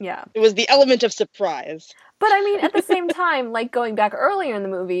that. Yeah. It was the element of surprise. But I mean, at the same time, like going back earlier in the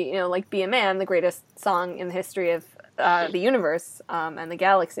movie, you know, like "Be a Man," the greatest song in the history of the universe and the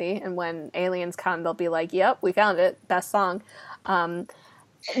galaxy, and when aliens come, they'll be like, "Yep, we found it, best song."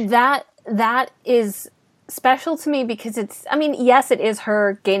 That is special to me because it's, I mean, yes, it is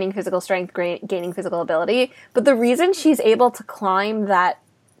her gaining physical strength, gaining physical ability, but the reason she's able to climb that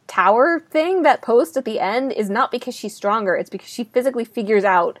tower thing, that post at the end, is not because she's stronger. It's because she physically figures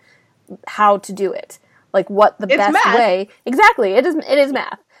out how to do it. Like what the best math. way. Exactly. It is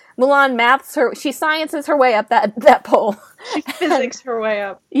math. Mulan she sciences her way up that pole. She physics her way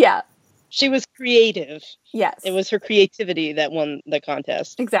up. Yeah. She was creative. Yes. It was her creativity that won the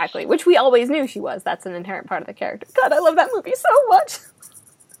contest. Exactly. Which we always knew she was. That's an inherent part of the character. God, I love that movie so much.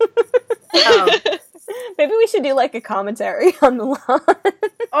 Maybe we should do like a commentary on Mulan.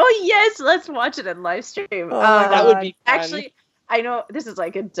 Oh yes, let's watch it in live stream. That would be fun. Actually, I know this is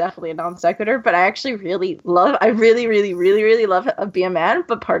like definitely a non sequitur, but I actually really love Be a Man,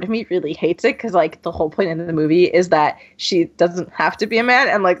 but part of me really hates it because like the whole point in the movie is that she doesn't have to be a man,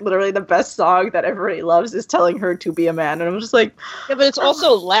 and like literally the best song that everybody loves is telling her to be a man, and I'm just like, yeah, but it's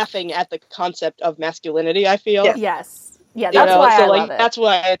also laughing at the concept of masculinity, I feel. Yeah. Yes. Yeah, that's why I love it. That's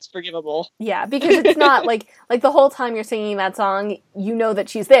why it's forgivable. Yeah, because it's not like the whole time you're singing that song, you know that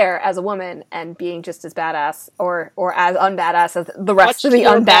she's there as a woman and being just as badass or as unbadass as the rest of the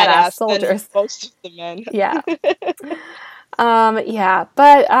unbadass soldiers. Most of the men. Yeah. Yeah,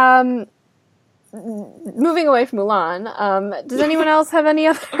 but moving away from Mulan, does anyone else have any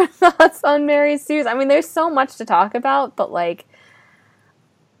other thoughts on Mary Sue's? I mean, there's so much to talk about, but like,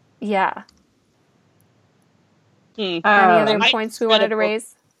 yeah. Any other points we wanted to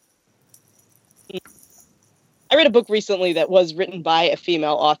raise? I read a book recently that was written by a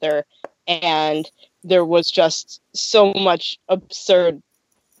female author, and there was just so much absurd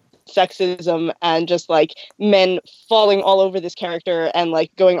sexism and just like men falling all over this character and like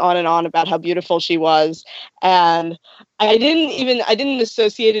going on and on about how beautiful she was. And I didn't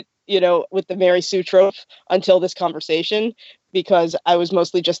associate it, with the Mary Sue trope until this conversation, because I was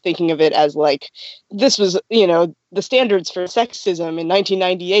mostly just thinking of it as like, this was, the standards for sexism in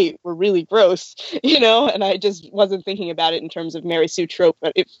 1998 were really gross, and I just wasn't thinking about it in terms of Mary Sue trope.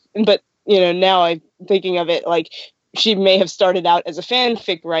 But now I'm thinking of it like she may have started out as a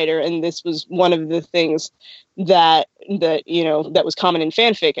fanfic writer, and this was one of the things that was common in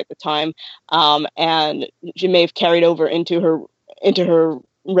fanfic at the time, and she may have carried over into her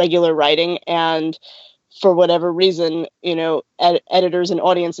regular writing, and for whatever reason, editors and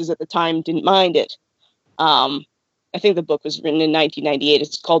audiences at the time didn't mind it. I think the book was written in 1998.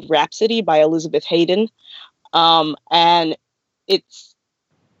 It's called Rhapsody by Elizabeth Hayden, and it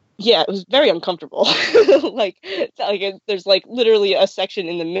was very uncomfortable. There's like literally a section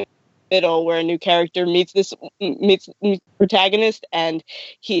in the middle where a new character meets the protagonist, and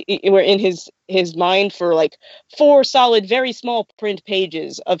we're in his mind for like 4 solid, very small print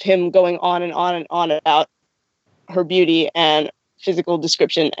pages of him going on and on and on about her beauty and physical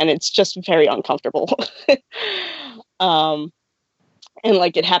description, and it's just very uncomfortable. And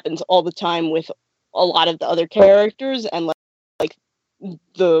like it happens all the time with a lot of the other characters, and like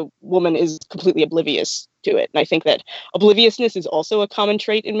the woman is completely oblivious to it. And I think that obliviousness is also a common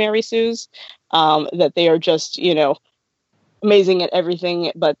trait in Mary Sue's, that they are just, amazing at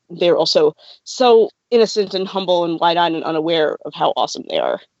everything, but they're also so innocent and humble and wide-eyed and unaware of how awesome they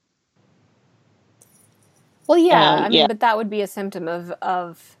are. Well, yeah, but that would be a symptom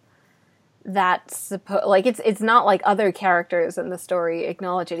of that. It's not like other characters in the story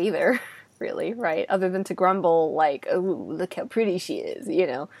acknowledge it either, really, right? Other than to grumble, like, "Oh, look how pretty she is,"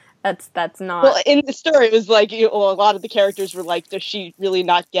 That's not. Well, in the story, it was like a lot of the characters were like, "Does she really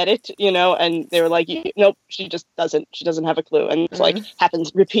not get it?" And they were like, "Nope, she just doesn't. She doesn't have a clue." And it's like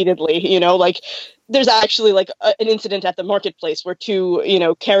happens repeatedly. Like there's actually like an incident at the marketplace where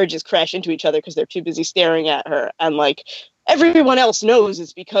 2 carriages crash into each other because they're too busy staring at her, and like everyone else knows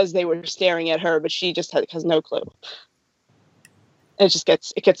it's because they were staring at her, but she just has no clue. And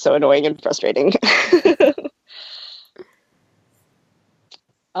it gets so annoying and frustrating.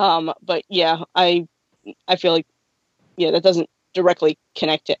 But yeah, I feel like, that doesn't directly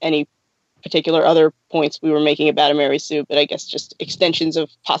connect to any particular other points we were making about a Mary Sue, but I guess just extensions of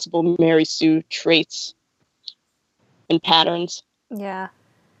possible Mary Sue traits and patterns. Yeah.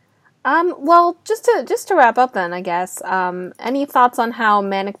 Well, just to wrap up then, I guess, any thoughts on how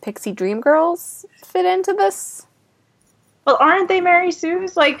Manic Pixie Dream Girls fit into this? Well, aren't they Mary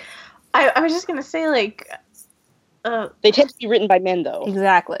Sue's? Like, I was just gonna say, like, they tend to be written by men, though.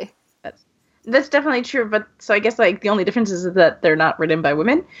 Exactly. That's definitely true, but so I guess like the only difference is that they're not written by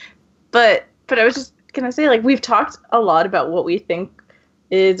women. But I was just gonna say, like, we've talked a lot about what we think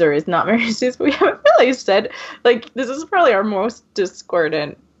is or is not Mary Sue's, but we haven't really said, like, this is probably our most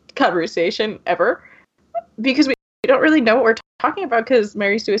discordant conversation ever, because we don't really know what we're talking about, because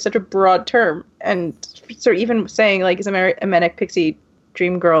Mary Sue is such a broad term, and so even saying, like, is a manic pixie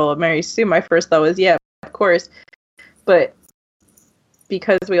dream girl a Mary Sue, my first thought was, yeah, of course, but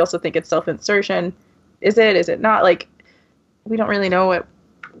because we also think it's self-insertion, is it not? Like, we don't really know what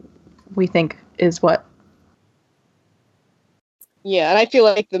we think is what. Yeah, and I feel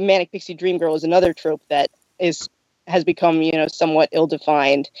like the manic pixie dream girl is another trope that has become, somewhat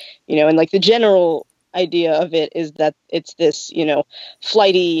ill-defined, and like the general idea of it is that it's this,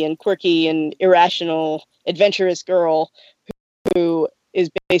 flighty and quirky and irrational, adventurous girl who is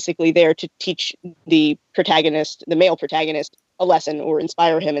basically there to teach the male protagonist, a lesson or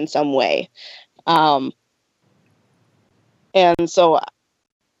inspire him in some way. And so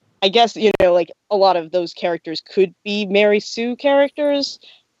I guess, like a lot of those characters could be Mary Sue characters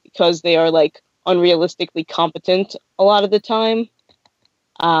because they are like unrealistically competent a lot of the time.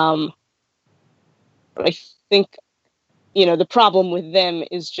 But I think, the problem with them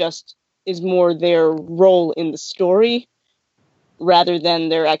is more their role in the story rather than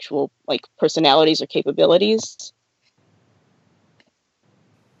their actual like personalities or capabilities.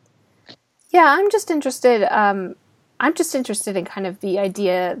 Yeah, I'm just interested in kind of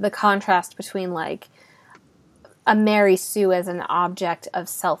the contrast between like a Mary Sue as an object of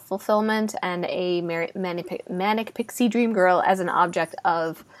self-fulfillment and a manic pixie dream girl as an object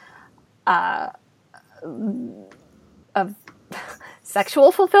of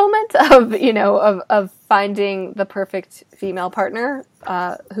sexual fulfillment, of finding the perfect female partner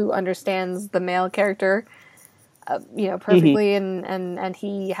who understands the male character perfectly, and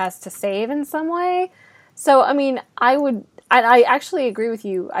he has to save in some way. So, I mean, I actually agree with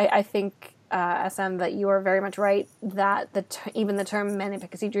you. I think, SM, that you are very much right that even the term manic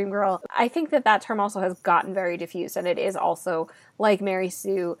pixie dream girl, I think that term also has gotten very diffused, and it is also, like Mary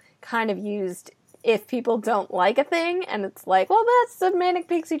Sue, kind of used if people don't like a thing, and it's like, well, that's a manic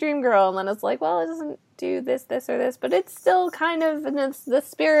pixie dream girl, and then it's like, well, it doesn't do this, or this, but it's still kind of in the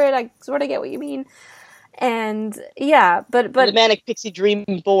spirit. I sort of get what you mean. And yeah, but the manic pixie dream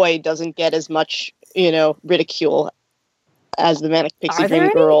boy doesn't get as much, ridicule as the manic pixie dream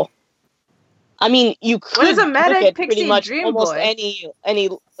girl. I mean, you could what is a manic pixie pretty much dream almost boy? any.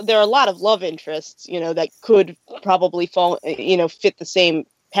 There are a lot of love interests, that could probably fall, fit the same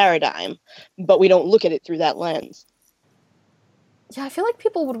paradigm, but we don't look at it through that lens. Yeah, I feel like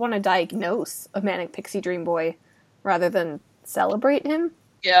people would want to diagnose a manic pixie dream boy rather than celebrate him.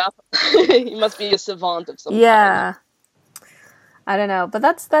 Yeah, he must be a savant of some kind. I don't know, but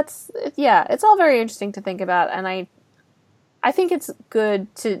that's yeah, it's all very interesting to think about, and I think it's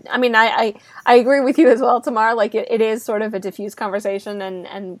good to. I mean, I agree with you as well, Tamar. Like it is sort of a diffuse conversation,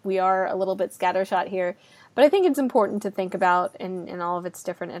 and we are a little bit scattershot here. But I think it's important to think about in all of its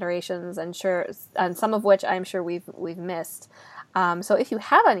different iterations, and some of which I'm sure we've missed. So if you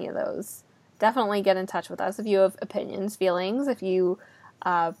have any of those, definitely get in touch with us. If you have opinions, feelings, if you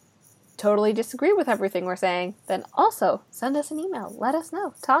totally disagree with everything we're saying, then also send us an email. Let us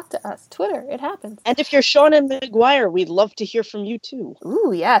know. Talk to us. Twitter. It happens. And if you're Sean and McGuire, we'd love to hear from you too.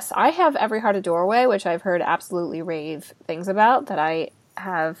 Ooh, yes. I have Every Heart a Doorway, which I've heard absolutely rave things about, that I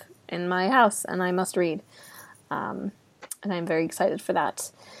have in my house and I must read. And I'm very excited for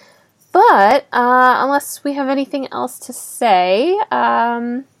that. But unless we have anything else to say,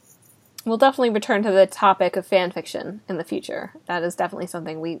 we'll definitely return to the topic of fan fiction in the future. That is definitely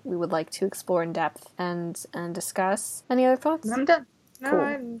something we would like to explore in depth and discuss. Any other thoughts? I'm done. No,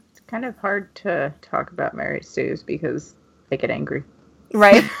 cool. It's kind of hard to talk about Mary Sue's because I get angry.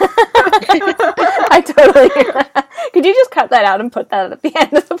 Right. I totally hear that. Could you just cut that out and put that at the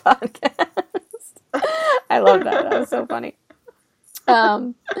end of the podcast? I love that. That was so funny.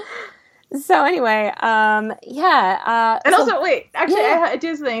 So anyway, yeah. And also, wait, actually, yeah. I do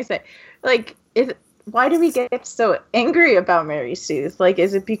have something to say. Like, why do we get so angry about Mary Sue's? Like,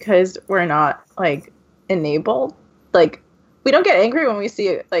 is it because we're not, like, enabled? Like, we don't get angry when we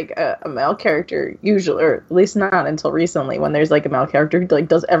see, like, a male character, usually, or at least not until recently, when there's, like, a male character who, like,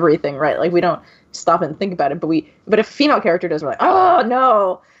 does everything right. Like, we don't stop and think about it, but if a female character does, we're like, oh,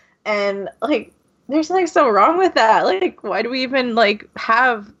 no! And, like, there's something so wrong with that. Like, why do we even, like,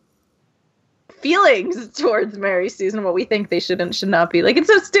 have feelings towards Mary Susan and what we think they should and should not be? Like, it's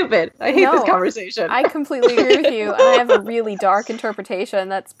so stupid. I hate this conversation. I completely agree with you. And I have a really dark interpretation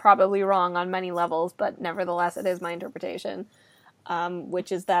that's probably wrong on many levels, but nevertheless it is my interpretation,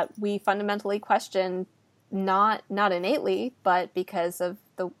 which is that we fundamentally question, not innately, but because of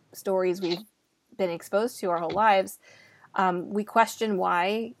the stories we've been exposed to our whole lives, we question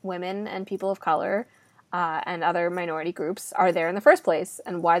why women and people of color and other minority groups are there in the first place,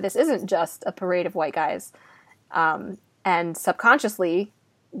 and why this isn't just a parade of white guys. And subconsciously,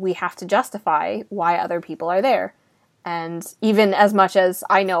 we have to justify why other people are there. And even as much as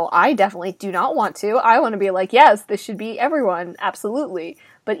I know I definitely do not want to, I want to be like, yes, this should be everyone, absolutely.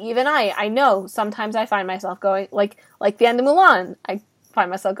 But even I know sometimes I find myself going, like the end of Mulan, I find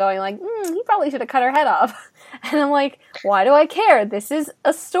myself going like, he probably should have cut her head off. And I'm like, why do I care? This is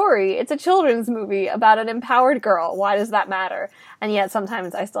a story. It's a children's movie about an empowered girl. Why does that matter? And yet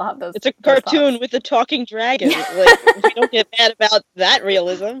sometimes I still have those. It's a cartoon with a talking dragon. Like, we don't get mad about that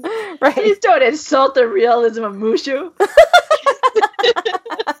realism. Right. Please don't insult the realism of Mushu.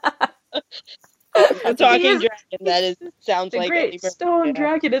 A talking dragon that sounds The like great stone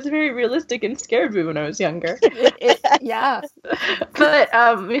dragon is very realistic and scared me when I was younger. Yeah.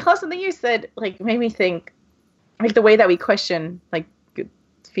 But Michal, something you said like made me think, like the way that we question like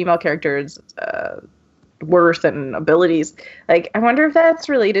female characters' worth and abilities. Like I wonder if that's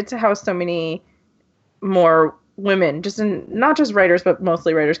related to how so many more women, not just writers but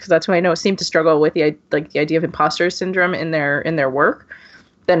mostly writers, because that's who I know, seem to struggle with the idea of imposter syndrome in their work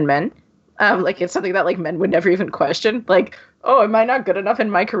than men. Like it's something that like men would never even question. Like, oh, am I not good enough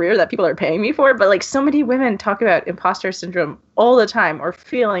in my career that people are paying me for? But like so many women talk about imposter syndrome all the time, or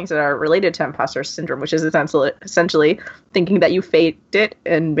feelings that are related to imposter syndrome, which is essentially thinking that you faked it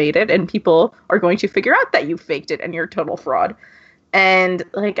and made it, and people are going to figure out that you faked it and you're a total fraud. And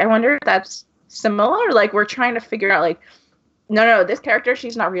like, I wonder if that's similar. Like we're trying to figure out like, no, this character,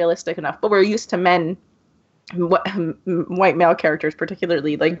 she's not realistic enough, but we're used to men, white male characters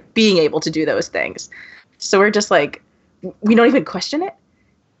particularly, like being able to do those things, so we're just like, we don't even question it,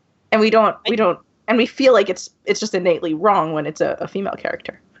 and we don't and we feel like it's just innately wrong when it's a female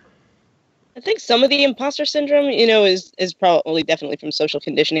character. I think some of the imposter syndrome, is probably definitely from social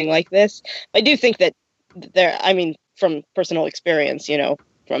conditioning like this. I do think that from personal experience,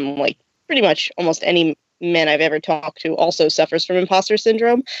 from like pretty much almost any men I've ever talked to also suffers from imposter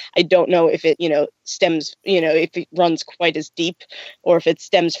syndrome. I don't know if it, stems, if it runs quite as deep, or if it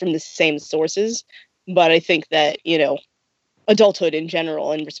stems from the same sources. But I think that, adulthood in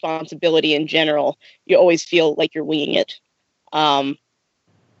general and responsibility in general, you always feel like you're winging it.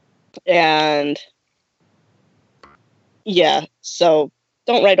 And yeah, so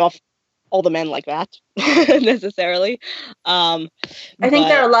don't write off all the men like that necessarily. I think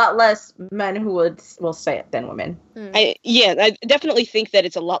there are a lot less men who will say it than women. I definitely think that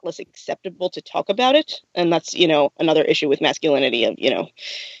it's a lot less acceptable to talk about it, and that's another issue with masculinity of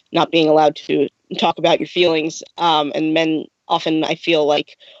not being allowed to talk about your feelings. And men often, I feel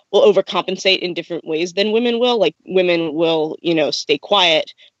like, will overcompensate in different ways than women will. Like women will stay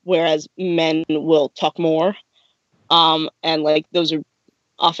quiet, whereas men will talk more. And like those are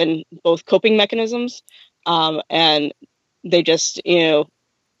often both coping mechanisms, and they just, we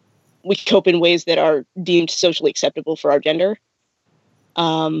cope in ways that are deemed socially acceptable for our gender.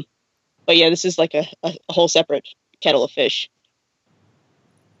 But yeah, this is like a whole separate kettle of fish.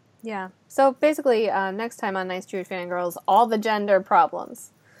 Yeah. So basically, next time on Nice Jewish Fangirls, all the gender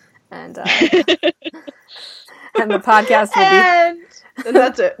problems, and and the podcast will be. And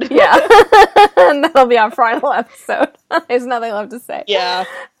that's it. Yeah. And that'll be our final episode. There's nothing left to say. Yeah.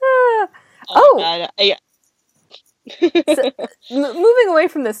 Oh. So, moving away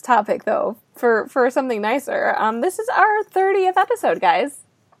from this topic, though, for something nicer, this is our 30th episode, guys.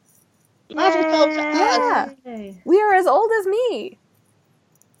 Yeah. We are as old as me.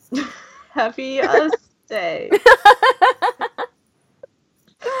 Happy us day.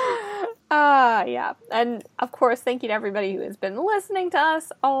 Yeah. And of course, thank you to everybody who has been listening to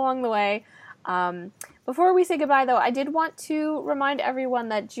us all along the way. Before we say goodbye, though, I did want to remind everyone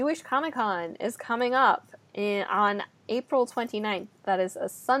that Jewish Comic Con is coming up on April 29th. That is a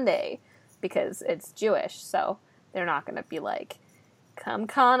Sunday, because it's Jewish, so they're not going to be like, come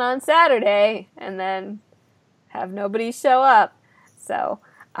con on Saturday, and then have nobody show up. So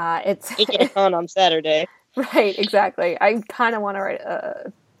it's... Make it a con on Saturday. Right, exactly. I kind of want to write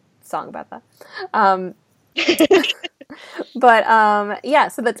a song about that. But yeah,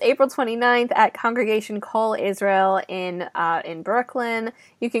 so that's April 29th at Congregation Kol Israel in Brooklyn.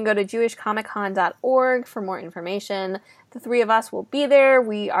 You can go to jewishcomiccon.org for more information. The three of us will be there.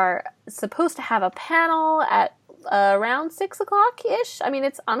 We are supposed to have a panel at around 6 o'clock-ish. I mean,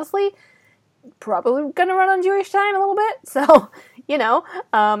 it's honestly probably going to run on Jewish time a little bit, so,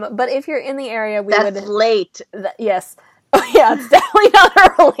 but if you're in the area, That's late. Yes. Oh, yeah, it's definitely not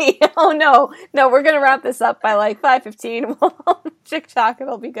early. Oh, no, we're going to wrap this up by like 5:15. We'll chick-chock,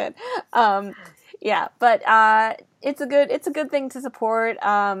 it'll be good. Yeah, but it's a good thing to support.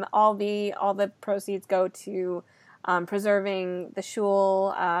 All the proceeds go to preserving the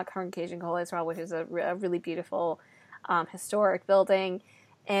Shul Congregation Kol Israel, which is a really beautiful historic building,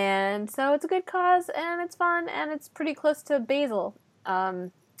 and so it's a good cause, and it's fun, and it's pretty close to Basil,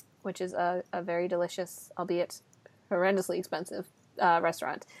 which is a very delicious, albeit horrendously expensive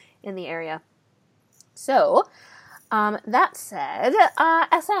restaurant in the area. So, that said,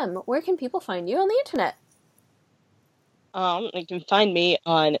 SM, where can people find you on the internet? They can find me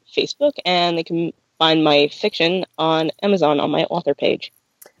on Facebook, and they can find my fiction on Amazon on my author page.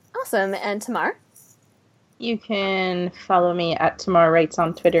 Awesome. And Tamar? You can follow me at Tamar Writes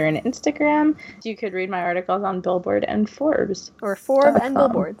on Twitter and Instagram. You could read my articles on Billboard and Forbes. Or Forbes and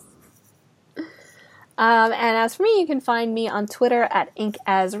Billboards. And as for me, you can find me on Twitter at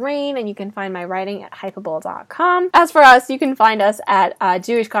InkAsRain, and you can find my writing at hypable.com. As for us, you can find us at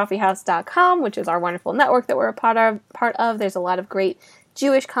jewishcoffeehouse.com, which is our wonderful network that we're a part of. There's a lot of great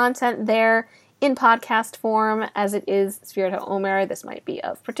Jewish content there in podcast form, as it is Sfirat HaOmer. This might be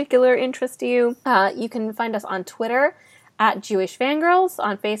of particular interest to you. You can find us on Twitter at Jewish Fangirls,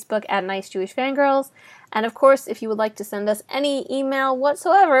 on Facebook at Nice Jewish Fangirls, and of course, if you would like to send us any email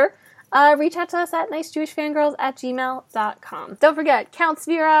whatsoever, reach out to us at nicejewishfangirls@gmail.com. Don't forget, Count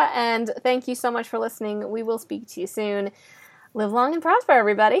Svira, and thank you so much for listening. We will speak to you soon. Live long and prosper,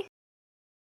 everybody.